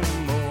here no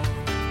more.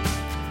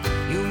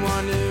 You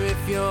wonder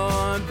if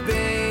your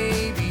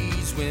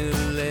babies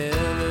will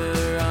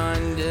ever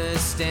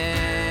understand.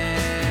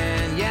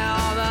 Yeah,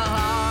 all the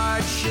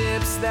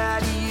hardships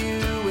that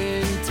you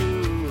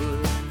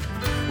endured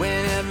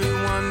when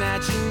everyone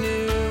that you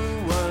knew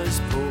was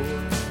poor,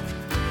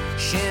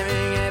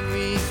 sharing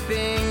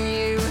everything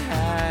you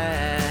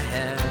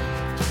had,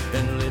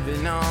 been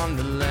living on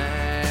the land.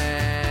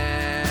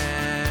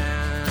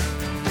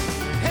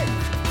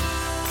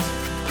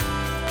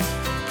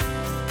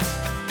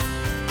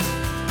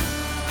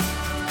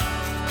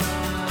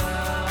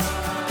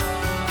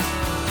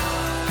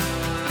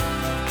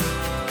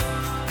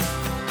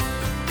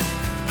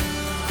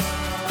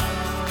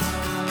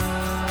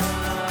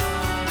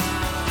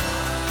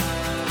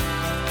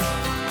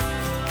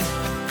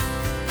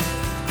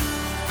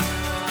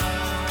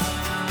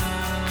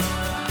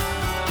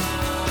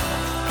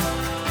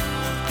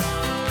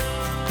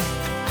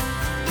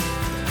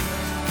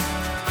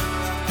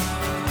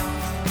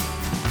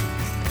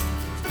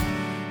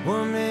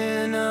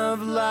 Woman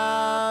of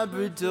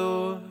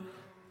Labrador,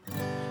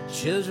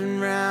 children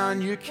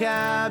round your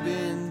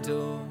cabin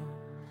door,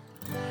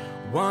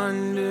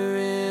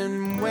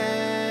 wondering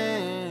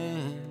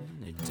when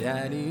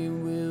daddy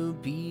will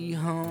be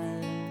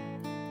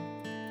home.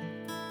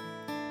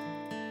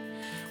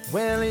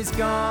 Well, he's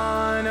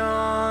gone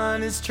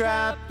on his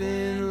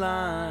trapping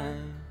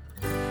line.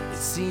 It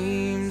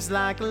seems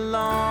like a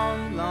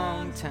long,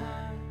 long time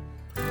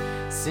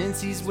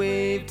since he's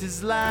waved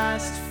his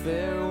last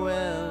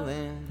farewell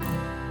and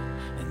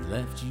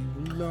left you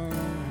alone.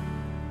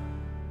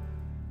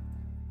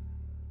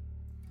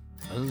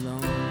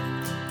 Alone.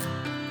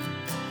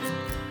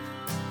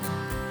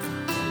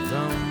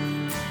 Alone.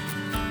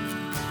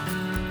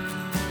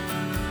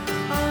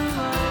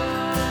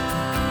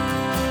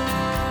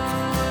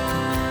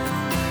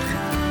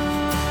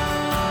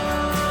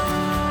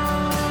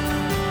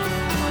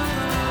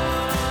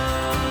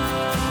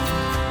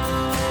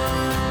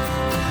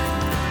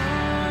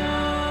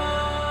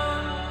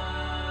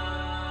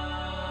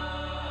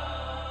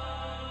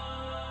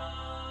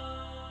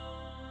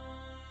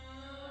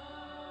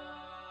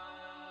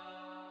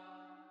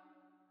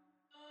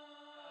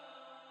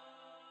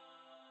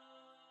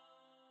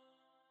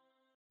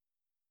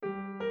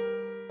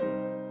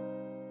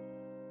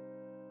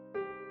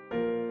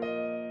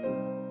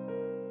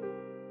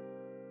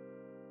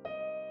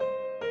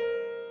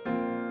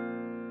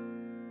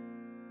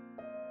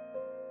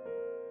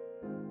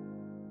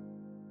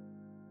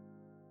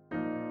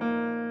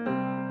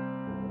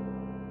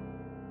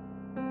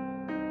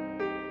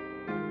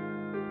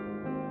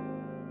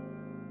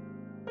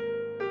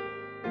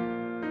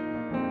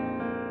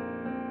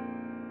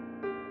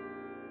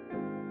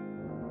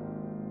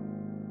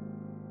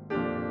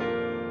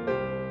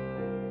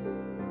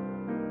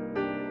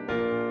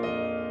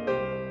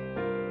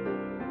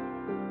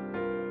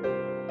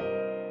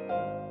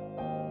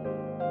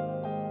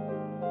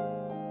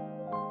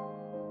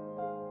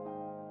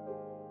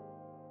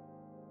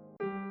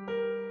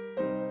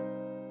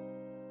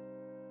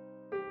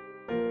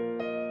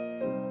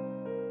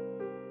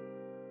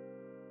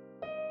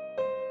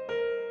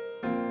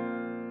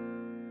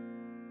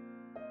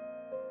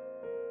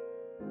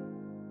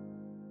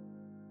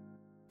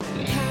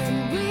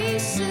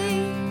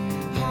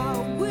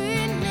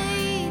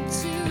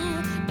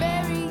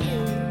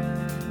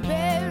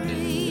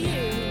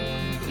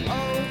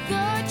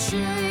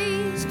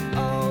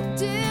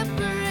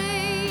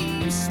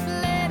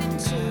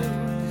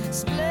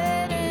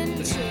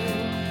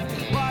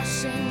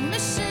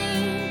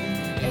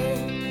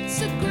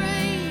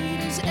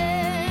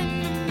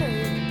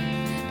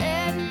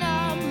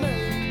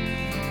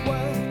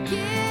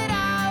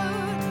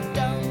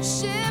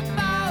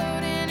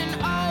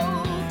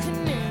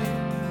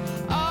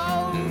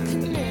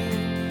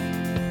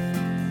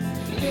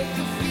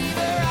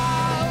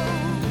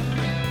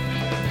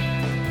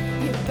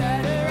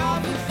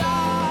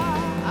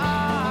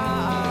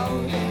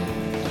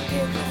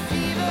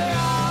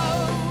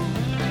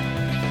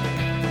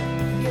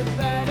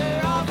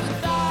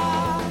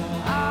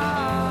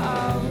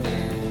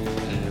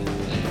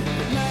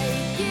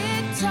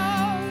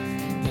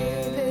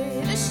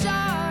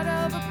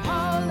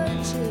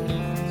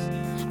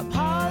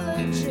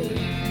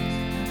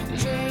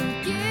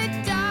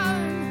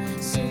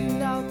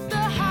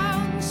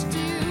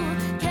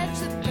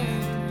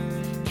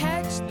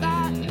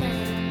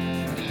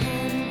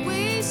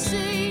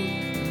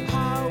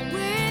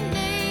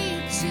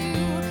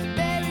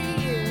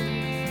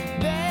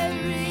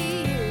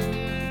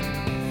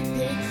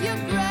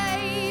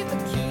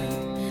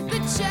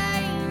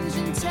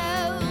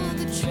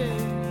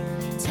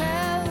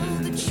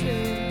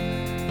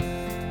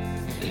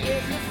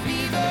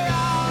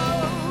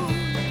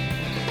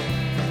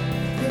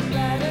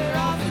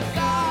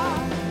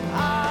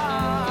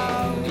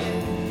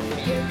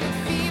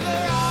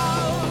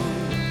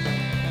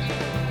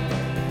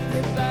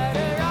 You're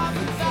better off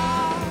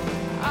without.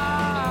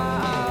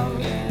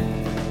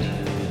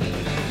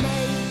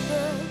 Make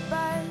the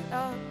bite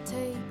up,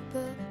 take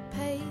the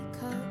pay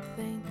cut,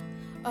 think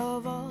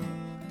of all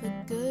the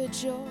good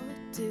you're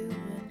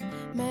doing.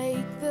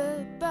 Make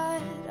the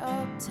bite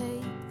up,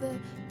 take the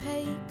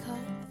pay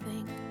cut,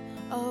 think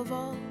of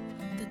all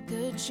the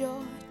good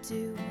you're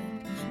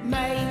doing.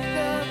 Make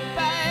the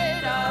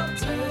bite up,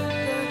 take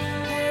the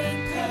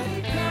pay cut,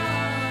 think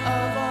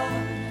of all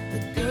the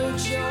good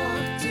you're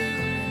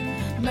doing.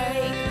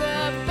 Make the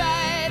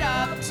bite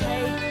up,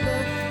 take the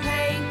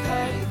pay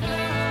cut,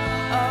 think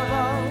of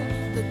all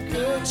the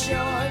good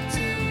you're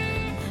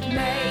doing.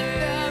 Make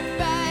the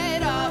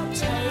bite up,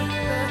 take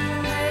the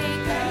pay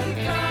cut,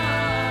 think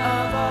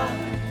of all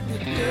the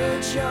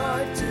good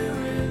you're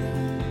doing.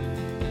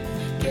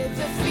 Get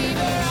the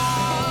fever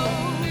out.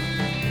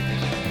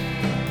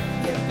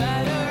 You're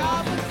better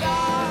off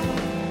without.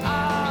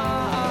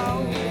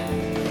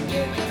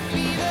 Get the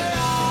fever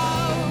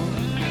out.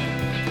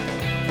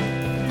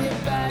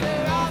 You're better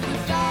off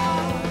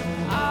without.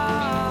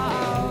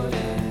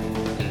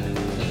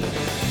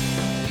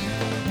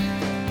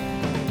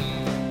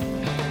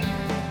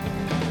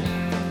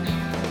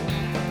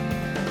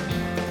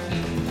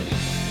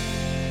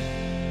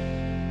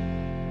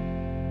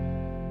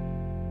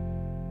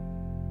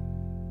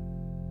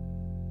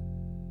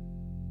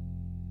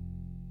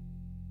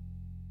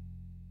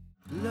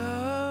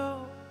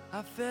 Love,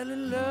 I fell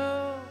in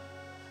love.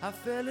 I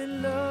fell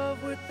in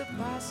love with the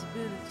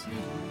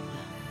possibility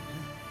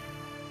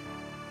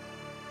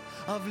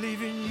of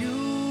leaving you.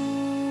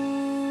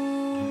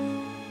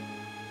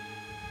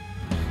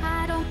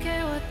 I don't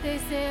care what they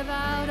say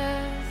about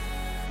us.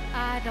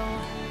 I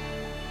don't.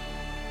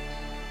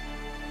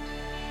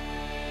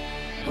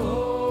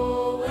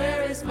 Oh,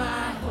 where is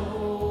my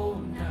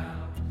home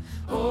now?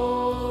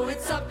 Oh,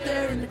 it's up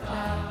there in the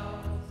clouds.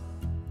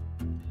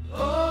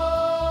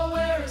 Oh,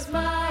 where is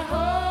my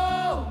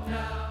home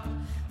now?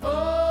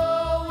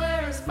 Oh,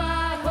 where is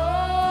my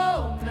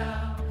home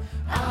now?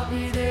 I'll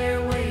be there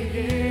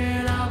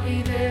waiting, I'll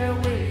be there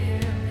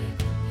waiting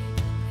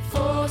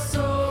for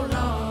so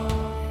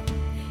long.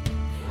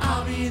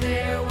 I'll be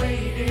there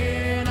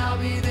waiting, I'll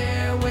be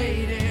there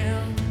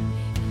waiting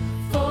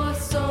for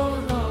so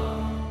long.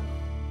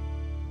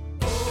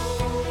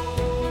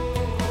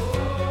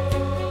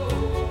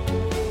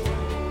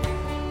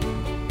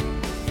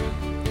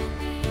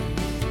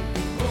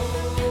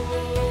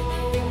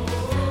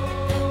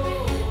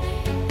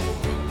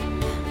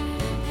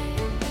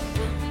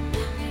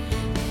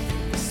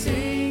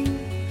 Sing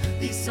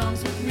these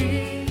songs with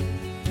me,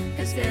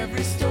 'cause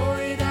every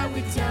story that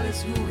we tell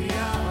is who we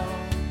are,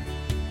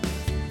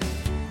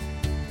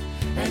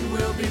 and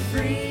we'll be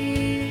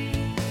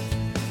free.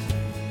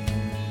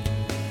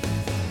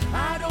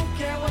 I don't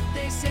care what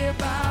they say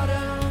about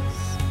us,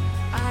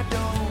 I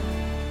don't.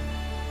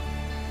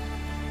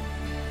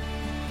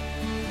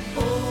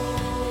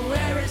 Oh,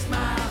 where is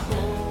my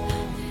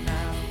home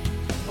now?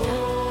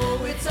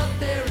 Oh, it's up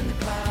there in the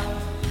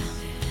clouds.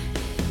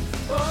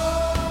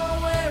 Oh,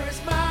 where is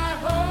my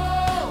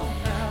home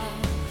now?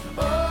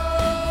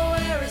 Oh,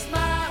 where is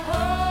my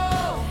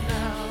home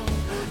now?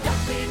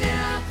 Daplina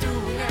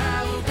tunga,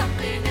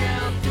 daplina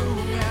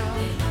tunga.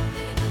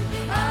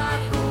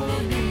 Aku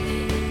ni,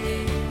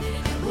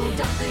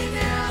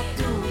 daplina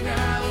tunga,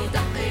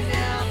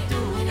 daplina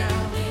tunga.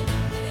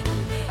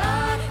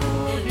 Aku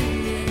ni.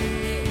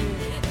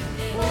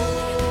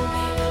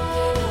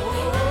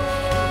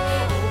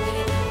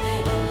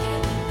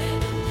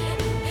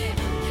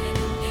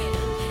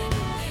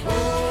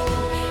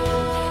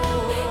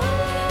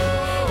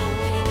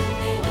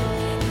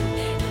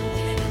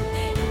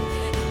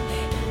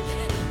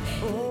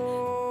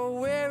 Oh,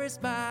 where is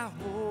my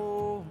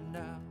home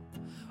now?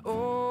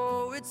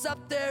 Oh, it's up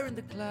there in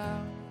the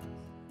clouds.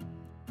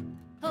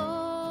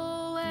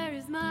 Oh, where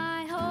is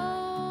my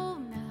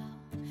home now?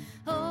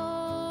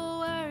 Oh,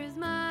 where is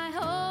my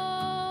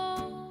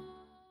home?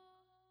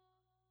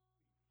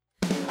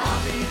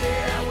 I'll be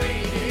there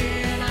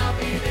waiting, I'll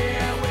be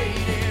there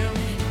waiting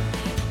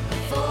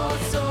for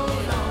so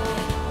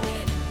long.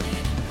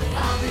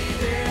 I'll be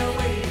there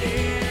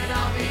waiting,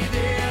 I'll be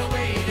there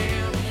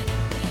waiting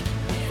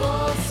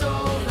for so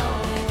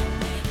long.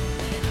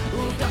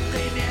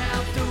 Daplina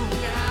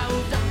tunga,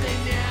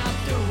 daplina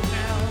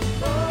tunga.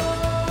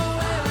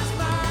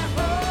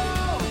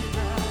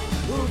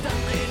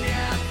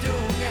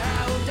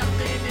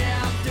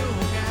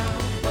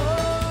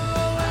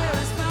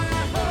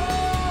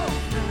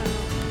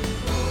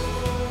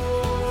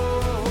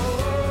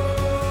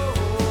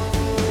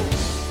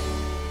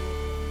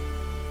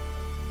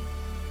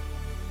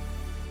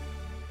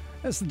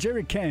 That's the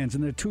Jerry Cans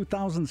and their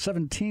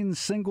 2017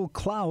 single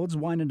Clouds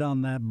winding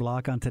down that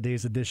block on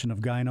today's edition of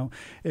Gyno.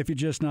 If you're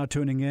just now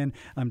tuning in,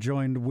 I'm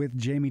joined with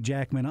Jamie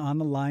Jackman on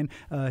the line.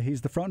 He's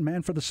the front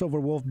man for the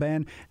Silver Wolf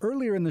Band.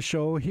 Earlier in the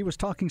show, he was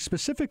talking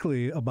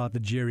specifically about the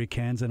Jerry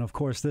Cans, and of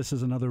course, this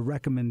is another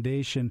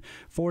recommendation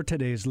for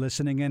today's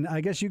listening. And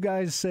I guess you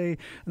guys say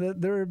that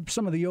they're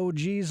some of the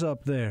OGs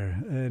up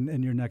there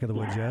in your neck of the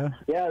woods, yeah?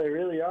 Yeah, they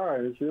really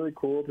are. It's really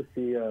cool to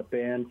see a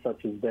band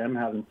such as them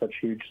having such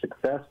huge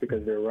success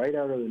because they're right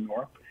out of the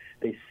north.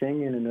 They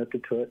sing in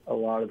Inuktitut a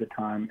lot of the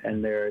time,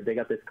 and they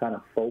got this kind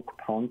of folk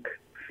punk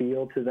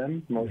feel to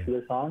them, most of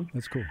their songs.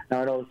 That's cool.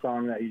 Now, I know the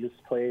song that you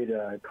just played,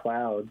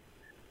 Clouds,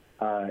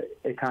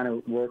 it kind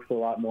of works a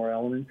lot more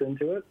elements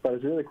into it, but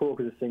it's really cool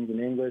because it sings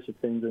in English, it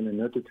sings in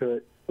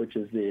Inuktitut, which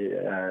is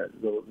the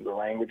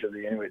language of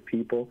the Inuit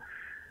people.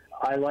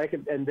 I like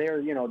it, and they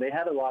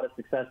had a lot of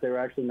success. They were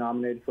actually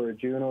nominated for a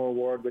Juno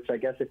Award, which I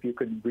guess if you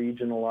could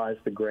regionalize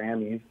the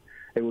Grammys,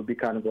 it would be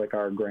kind of like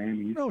our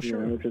Grammys,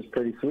 which is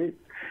pretty sweet.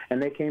 And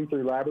they came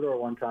through Labrador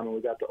one time, and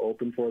we got to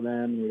open for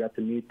them, and we got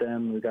to meet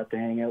them, and we got to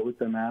hang out with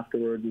them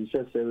afterwards.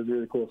 It was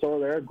really cool.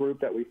 So they're a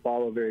group that we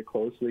follow very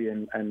closely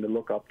and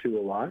look up to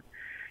a lot.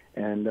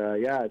 And,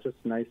 it's just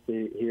nice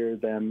to hear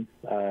them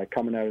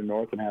coming out of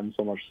North and having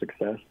so much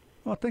success.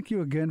 Well, thank you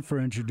again for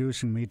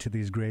introducing me to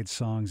these great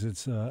songs.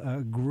 It's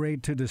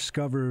great to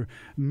discover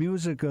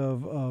music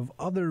of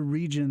other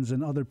regions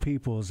and other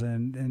peoples,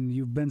 and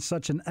you've been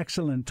such an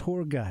excellent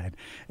tour guide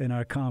in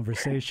our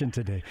conversation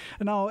today.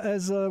 Now,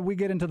 as we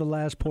get into the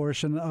last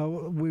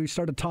portion, we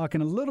started talking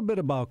a little bit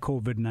about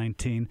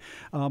COVID-19,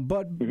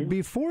 but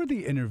before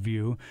the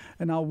interview,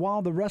 and now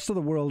while the rest of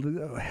the world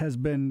has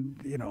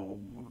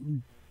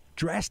been,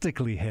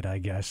 drastically hit, I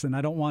guess, and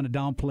I don't want to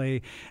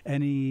downplay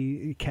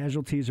any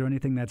casualties or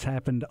anything that's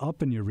happened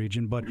up in your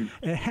region, but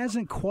it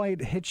hasn't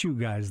quite hit you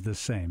guys the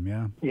same,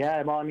 yeah?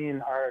 Yeah, well, I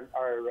mean,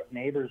 our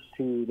neighbors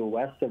to the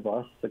west of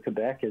us, the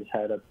Quebec, has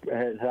had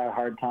a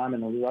hard time,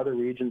 and there's other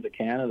regions of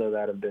Canada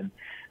that have been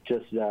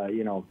just,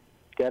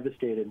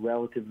 devastated,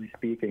 relatively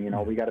speaking.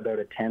 We got about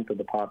a tenth of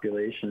the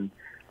population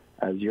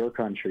as your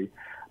country.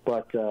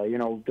 But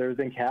there's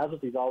been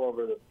casualties all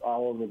over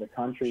the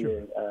country,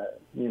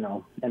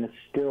 and it's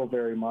still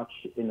very much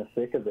in the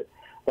thick of it.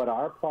 But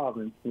our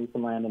province,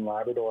 Newfoundland and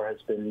Labrador,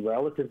 has been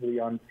relatively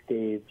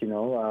unscathed.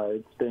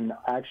 It's been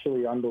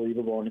actually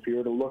unbelievable. And if you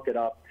were to look it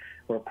up,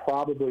 we're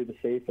probably the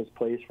safest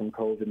place from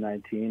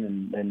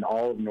COVID-19 in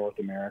all of North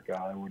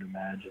America, I would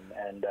imagine.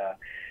 And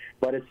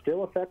but it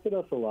still affected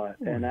us a lot.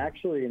 And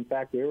actually, in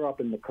fact, we were up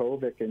in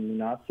Nukovik in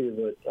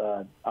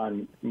Nunatsiavut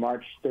on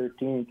March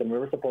 13th, and we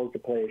were supposed to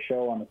play a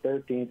show on the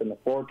 13th and the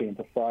 14th,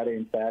 a Friday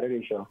and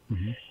Saturday show.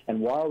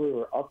 And while we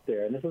were up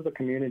there, and this is a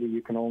community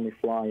you can only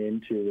fly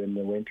into in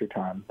the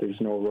wintertime.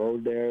 There's no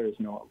road there.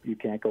 You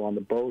can't go on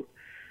the boat.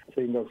 So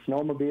you can go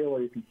snowmobile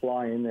or you can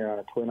fly in there on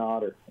a Twin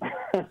Otter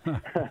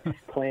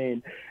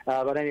plane.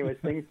 But anyways,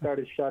 things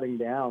started shutting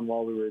down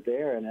while we were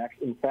there. And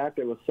in fact,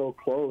 it was so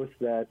close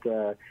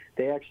that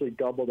they actually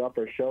doubled up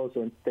our show.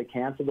 So they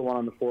canceled the one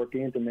on the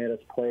 14th and made us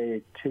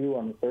play two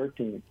on the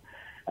 13th.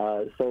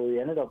 So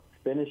we ended up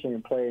finishing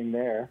and playing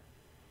there.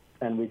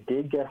 And we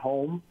did get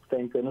home,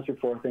 thank goodness,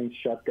 before things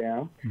shut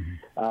down.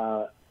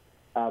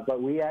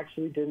 But we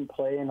actually didn't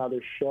play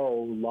another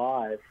show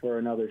live for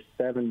another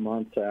 7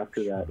 months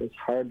after that. It's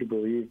hard to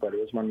believe, but it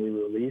was when we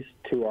released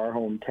to our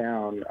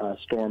hometown,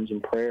 Storms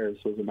and Prayers,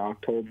 was on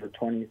October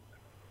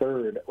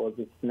 23rd, was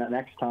the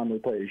next time we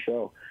played a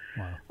show.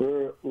 Wow. We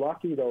were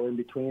lucky, though, in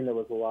between there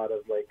was a lot of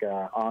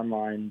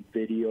online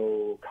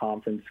video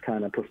conference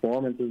kind of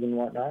performances and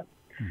whatnot.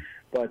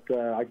 But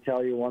I can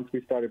tell you, once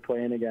we started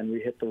playing again, we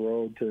hit the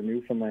road to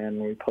Newfoundland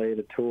and we played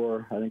a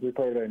tour. I think we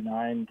played about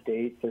 9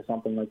 dates or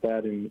something like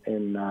that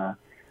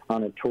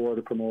on a tour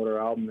to promote our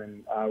album.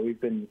 And we've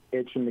been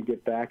itching to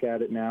get back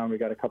at it now. And we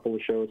got a couple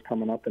of shows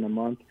coming up in a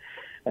month,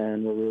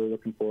 and we're really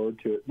looking forward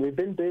to it. We've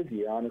been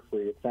busy,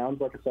 honestly. It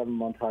sounds like a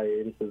 7-month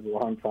hiatus is a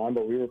long time,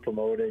 but we were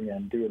promoting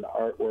and doing the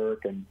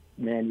artwork and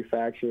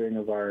manufacturing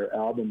of our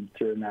album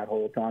during that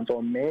whole time. So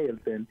it may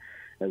have been,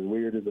 as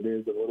weird as it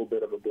is, a little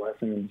bit of a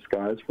blessing in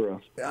disguise for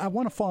us. I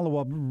want to follow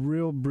up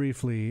real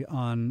briefly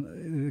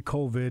on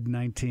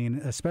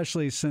COVID-19,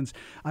 especially since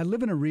I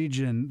live in a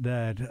region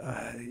that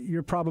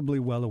you're probably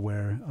well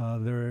aware.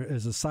 There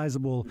is a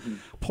sizable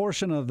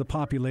portion of the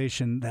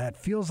population that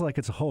feels like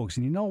it's a hoax.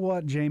 And you know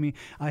what, Jamie?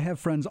 I have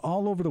friends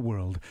all over the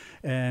world,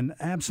 and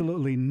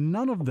absolutely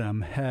none of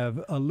them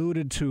have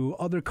alluded to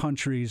other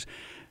countries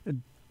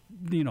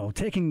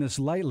taking this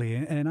lightly,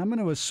 and I'm going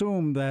to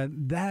assume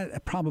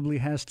that probably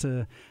has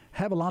to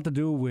have a lot to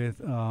do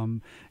with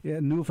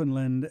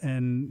Newfoundland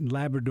and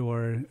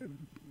Labrador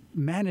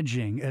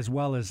managing as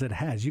well as it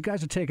has. You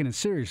guys are taking it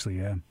seriously,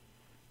 yeah?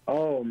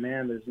 Oh,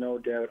 man, there's no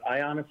doubt.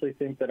 I honestly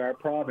think that our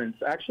province,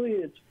 actually,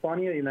 it's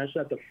funny that you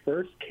mentioned that the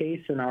first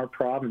case in our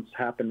province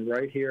happened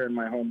right here in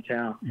my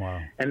hometown. Wow.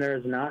 And there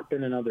has not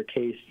been another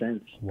case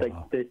since.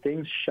 Wow. The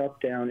things shut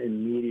down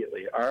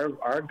immediately.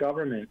 Our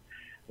government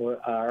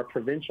our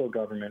provincial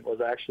government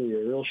was actually a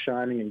real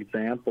shining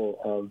example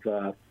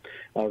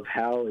of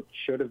how it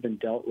should have been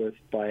dealt with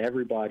by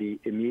everybody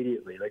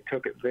immediately. They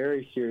took it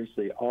very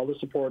seriously. All the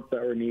supports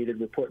that were needed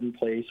were put in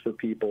place for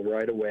people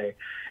right away.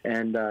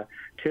 And to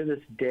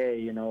this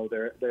day,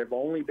 there have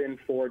only been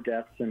 4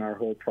 deaths in our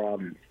whole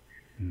province.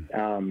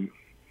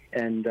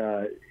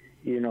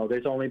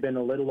 There's only been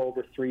a little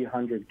over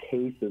 300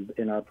 cases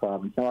in our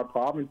province. Now, our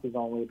province is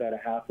only about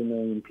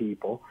 500,000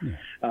 people,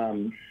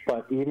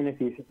 but even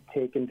if you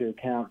take into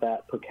account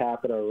that per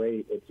capita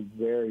rate, it's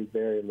very,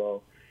 very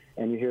low.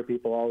 And you hear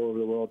people all over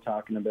the world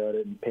talking about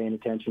it and paying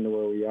attention to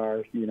where we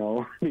are,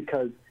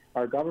 because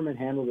our government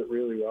handled it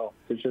really well.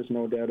 There's just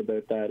no doubt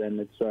about that, and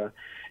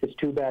it's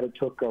too bad it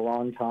took a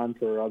long time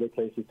for other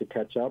places to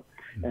catch up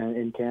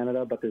in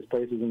Canada, but there's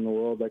places in the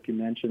world, like you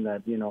mentioned,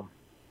 that,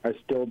 are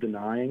still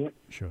denying it.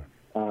 Sure.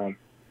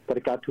 But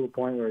it got to a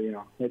point where,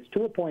 it's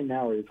to a point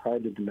now where it's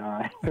hard to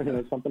deny.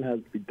 Something has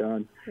to be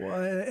done.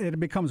 Well, it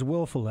becomes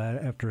willful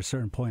after a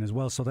certain point as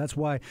well. So that's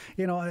why,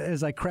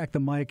 as I crack the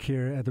mic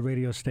here at the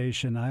radio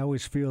station, I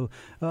always feel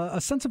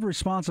a sense of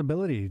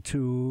responsibility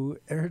to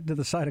err to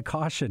the side of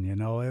caution.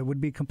 It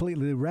would be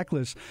completely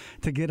reckless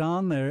to get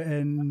on there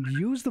and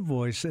use the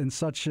voice in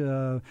such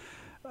a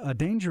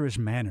dangerous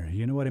manner.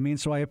 You know what I mean?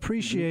 So I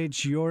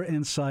appreciate your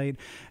insight,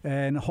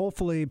 and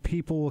hopefully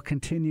people will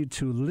continue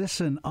to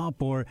listen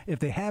up, or if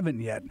they haven't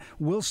yet,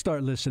 will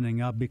start listening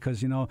up,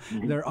 because,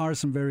 there are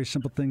some very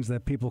simple things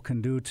that people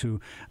can do to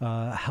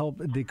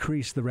help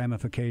decrease the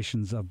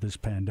ramifications of this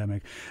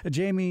pandemic.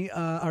 Jamie,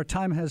 our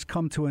time has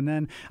come to an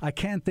end. I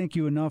can't thank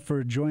you enough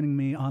for joining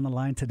me on the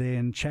line today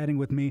and chatting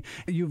with me.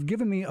 You've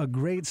given me a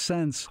great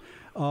sense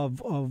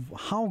of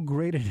how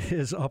great it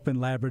is up in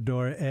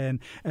Labrador. And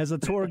as a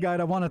tour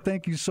guide, I want to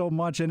thank you so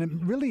much. And it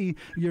really,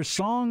 your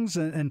songs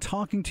and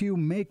talking to you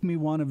make me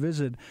want to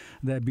visit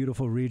that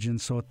beautiful region.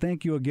 So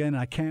thank you again.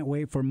 I can't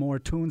wait for more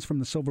tunes from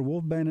the Silver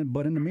Wolf Band.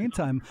 But in the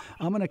meantime,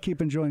 I'm going to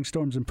keep enjoying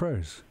Storms and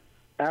Prayers.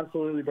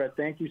 Absolutely, Brett.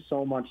 Thank you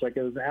so much. It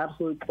was an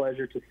absolute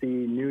pleasure to see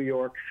New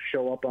York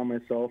show up on my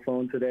cell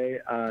phone today.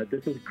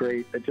 This is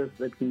great.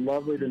 It's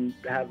lovely to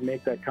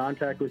make that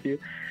contact with you.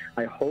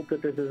 I hope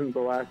that this isn't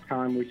the last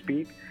time we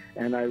speak,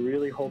 and I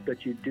really hope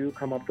that you do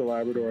come up to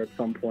Labrador at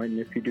some point. And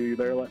if you do, you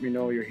better let me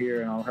know you're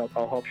here, and I'll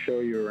help show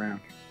you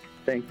around.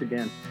 Thanks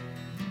again.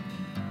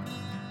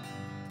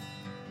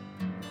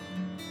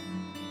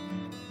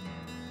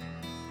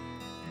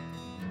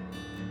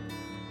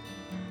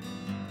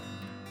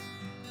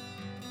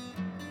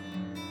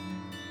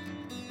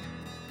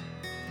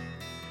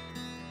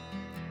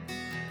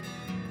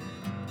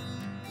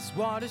 This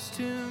water's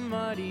too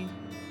muddy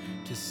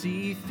to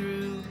see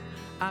through.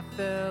 I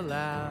fell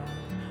out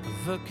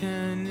of a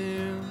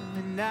canoe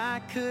and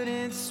I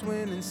couldn't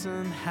swim, and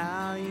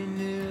somehow you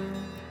knew.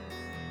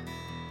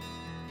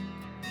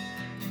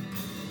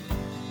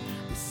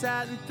 We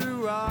sat and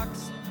threw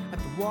rocks at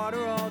the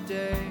water all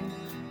day.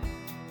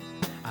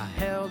 I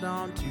held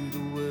on to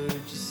the words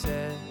you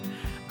said.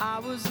 I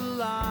was a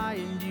lie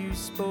and you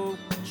spoke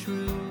the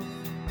truth.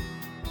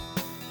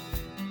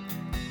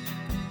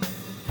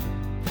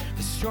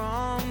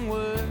 Strong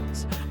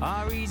words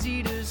are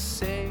easy to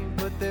say,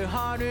 but they're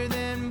harder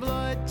than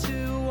blood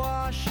to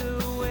wash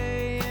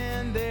away.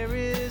 And there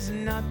is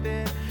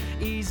nothing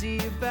easy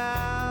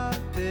about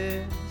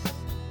this.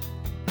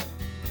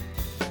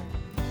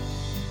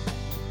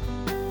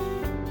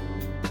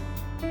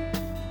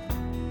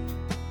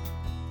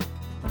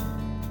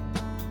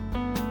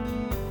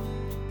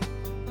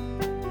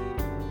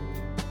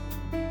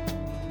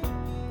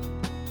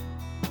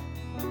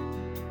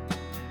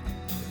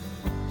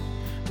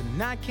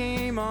 Night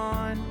came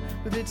on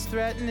with its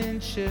threatening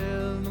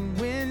chill.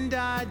 The wind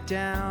died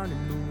down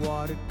and the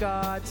water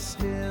got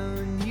still.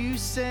 And you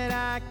said,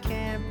 I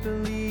can't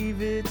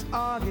believe it's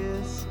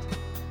August.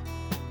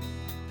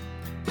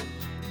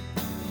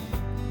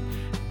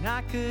 And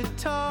I could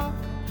talk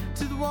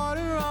to the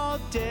water all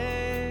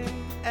day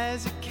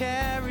as it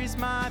carries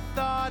my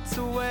thoughts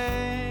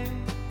away.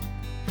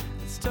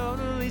 It's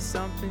totally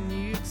something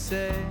you'd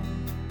say.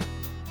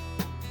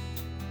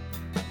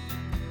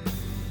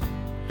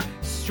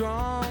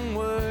 Strong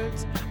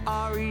words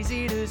are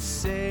easy to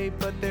say,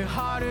 but they're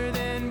harder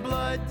than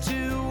blood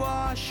to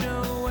wash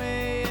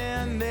away.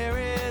 And there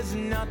is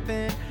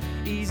nothing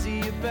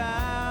easy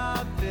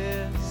about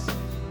this.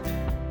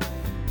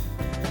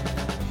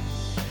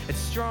 And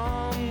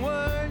strong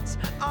words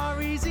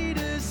are easy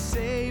to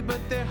say,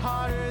 but they're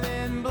harder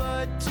than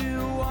blood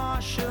to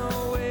wash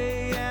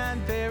away.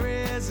 And there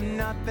is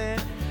nothing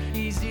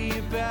easy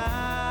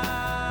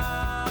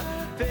about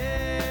this.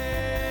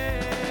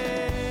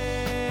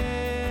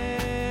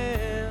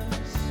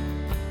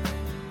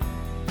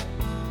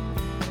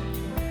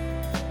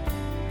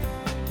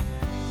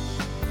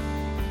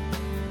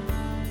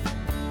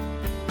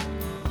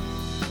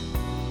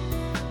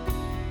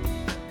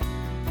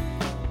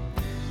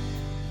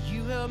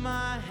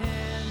 My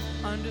hand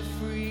under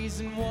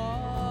freezing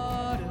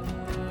water.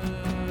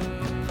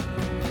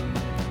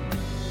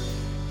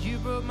 You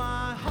broke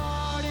my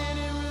heart and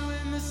it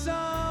ruined the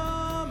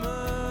summer.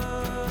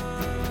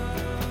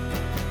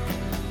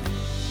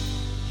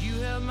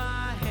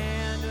 my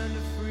hand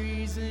under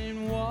freezing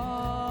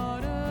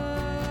water.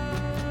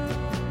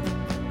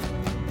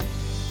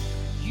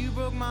 You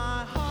broke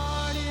my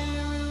heart and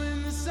it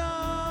ruined the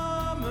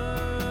summer.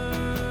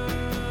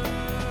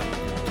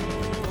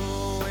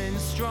 And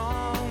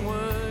strong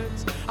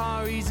words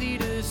are easy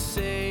to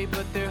say,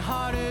 but they're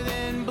harder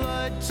than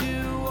blood to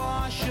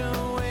wash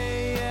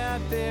away. Yeah,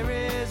 there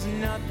is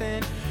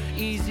nothing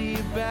easy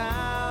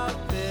about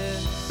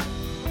this.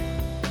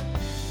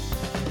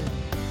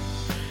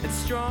 And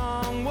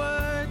strong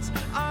words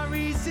are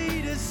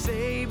easy to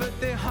say, but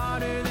they're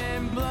harder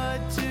than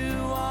blood to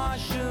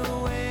wash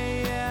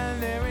away. Yeah,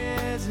 there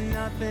is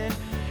nothing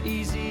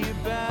easy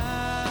about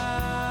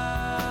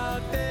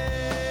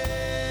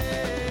this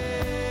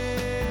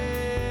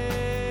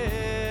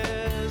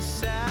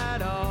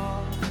at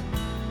all.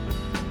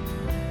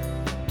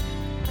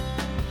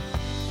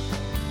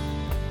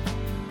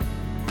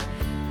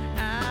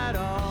 At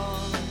all.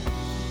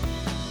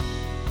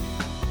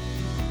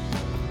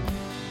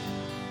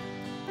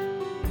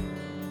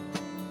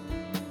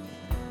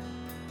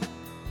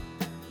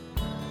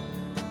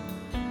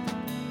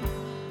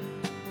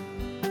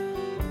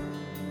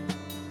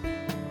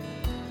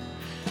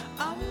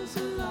 I was a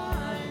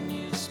lion,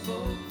 you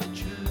spoke the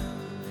truth.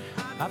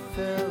 I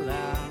fell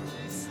out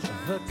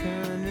of the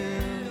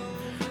canoe.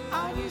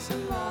 I was a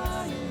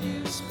lion,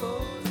 you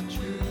spoke the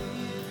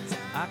truth.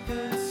 I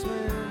couldn't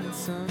swim and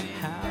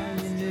somehow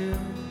you knew.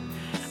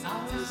 I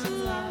was a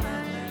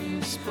lion,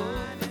 you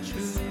spoke the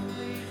truth.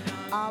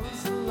 I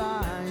was a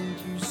lion,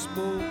 you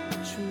spoke the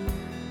truth.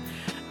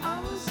 I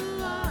was a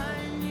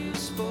lion, you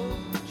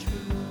spoke the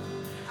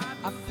truth.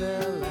 I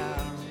fell out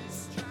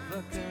of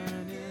the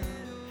canoe.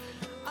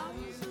 I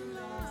was a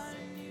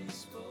lion, you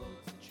spoke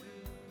the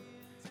truth.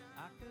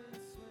 I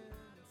couldn't swim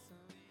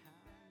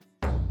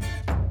somehow.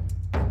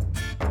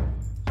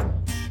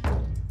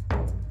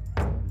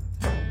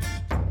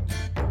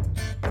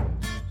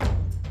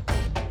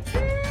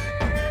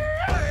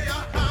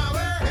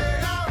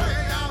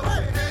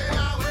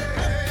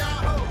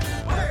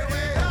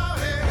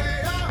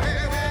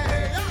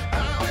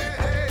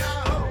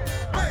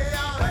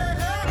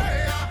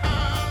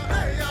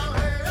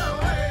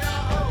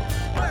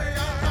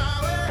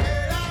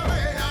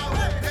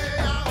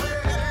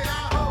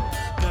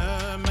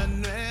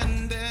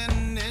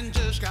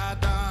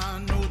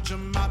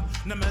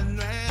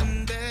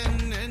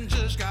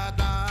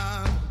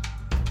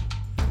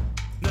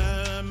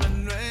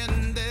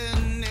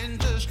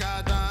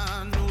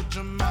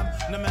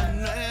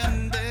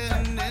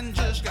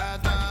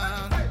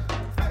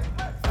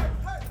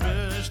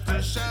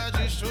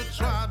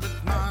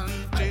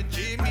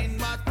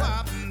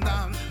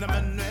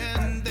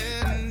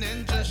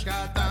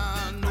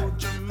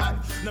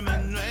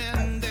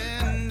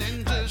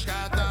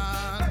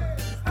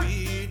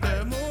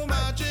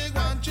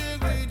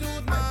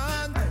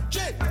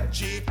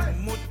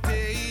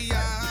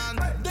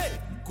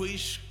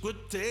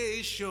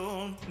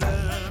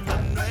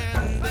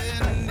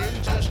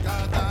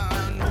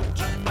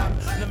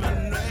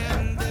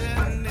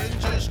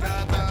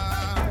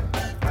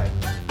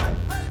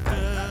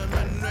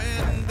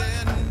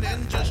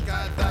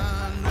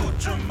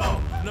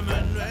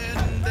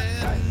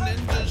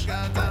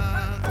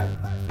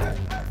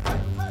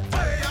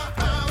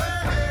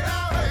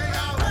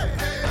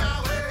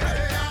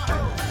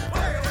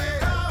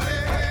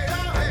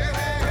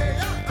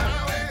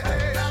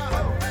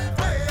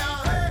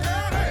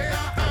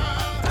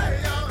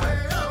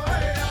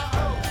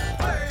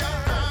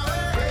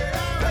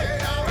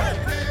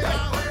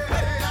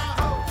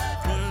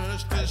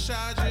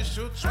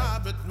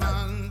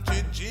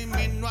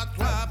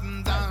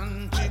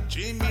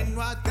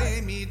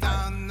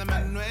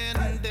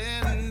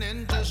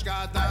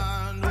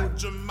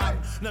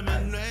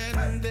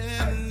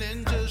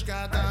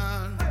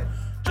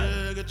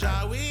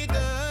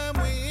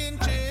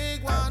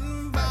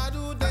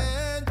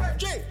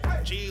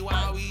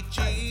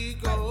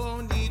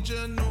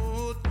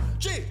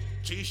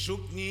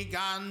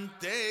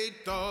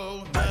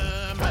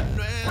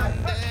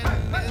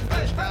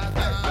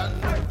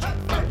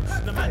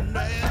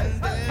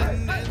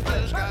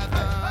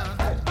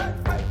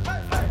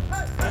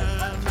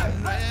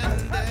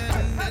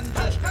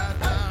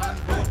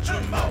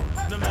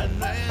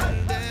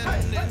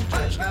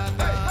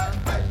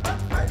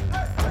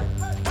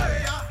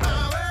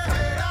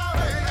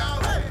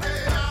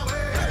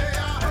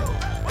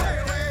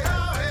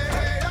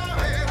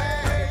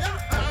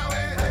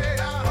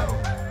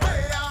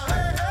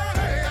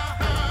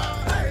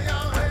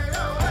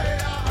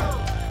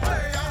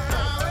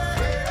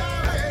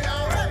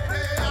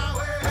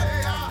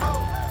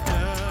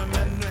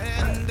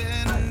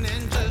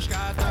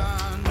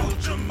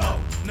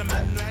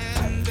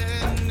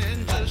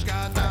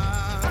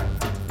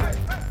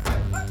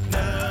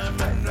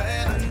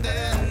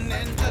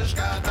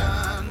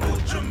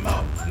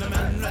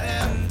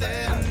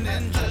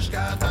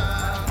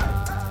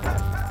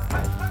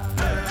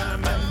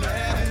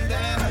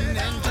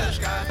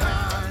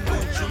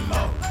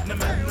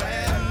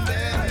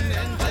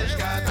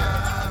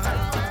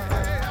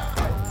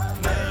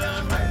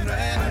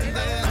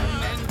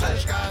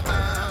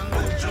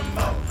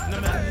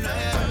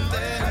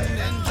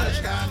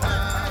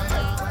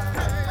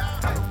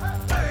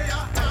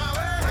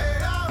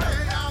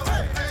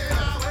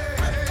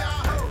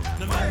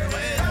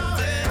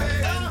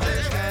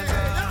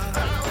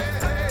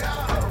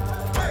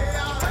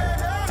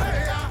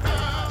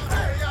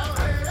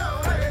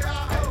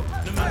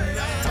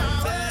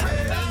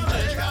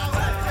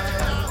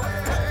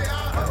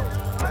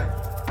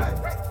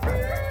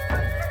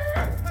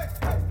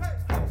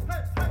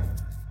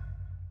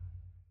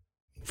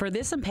 For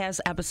this and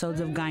past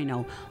episodes of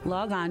Gyno,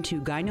 log on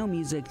to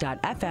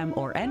gynomusic.fm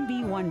or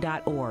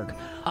nv1.org.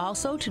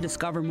 Also, to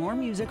discover more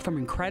music from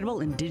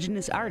incredible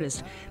indigenous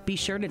artists, be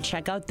sure to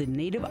check out the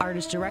Native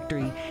Artist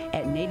Directory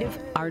at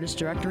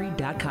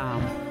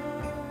nativeartistdirectory.com.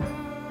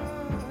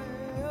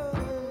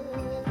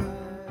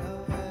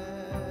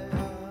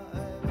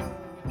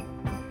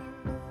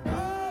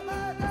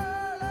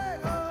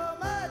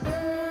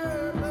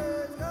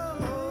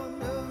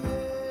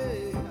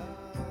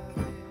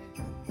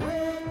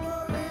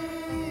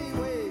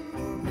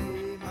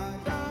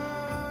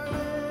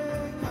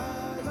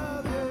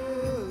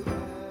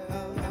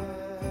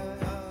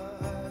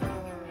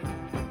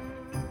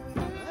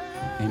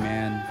 A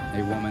man,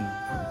 a woman,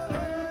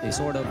 a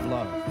sort of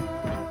love.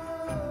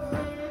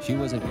 She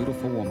was a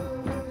beautiful woman,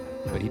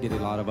 but he did a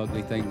lot of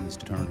ugly things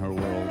to turn her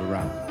world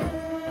around.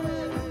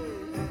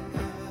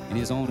 In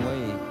his own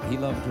way, he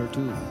loved her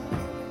too,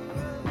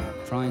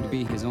 trying to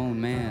be his own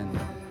man,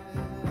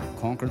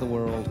 conquer the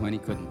world when he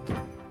couldn't.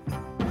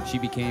 She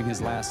became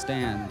his last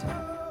stand.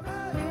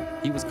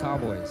 He was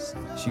cowboys,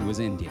 she was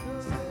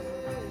Indians.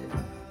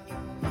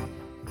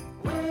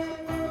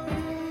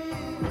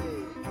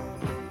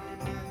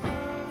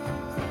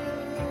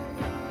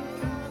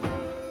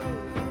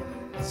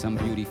 Some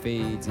beauty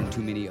fades in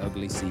too many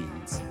ugly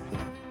scenes.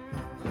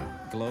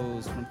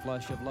 Glows from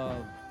flush of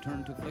love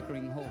turn to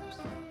flickering hopes.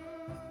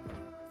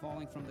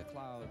 Falling from the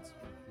clouds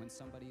when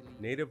somebody leaves.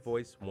 Native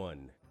Voice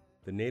One,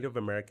 the Native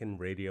American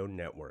Radio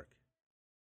Network.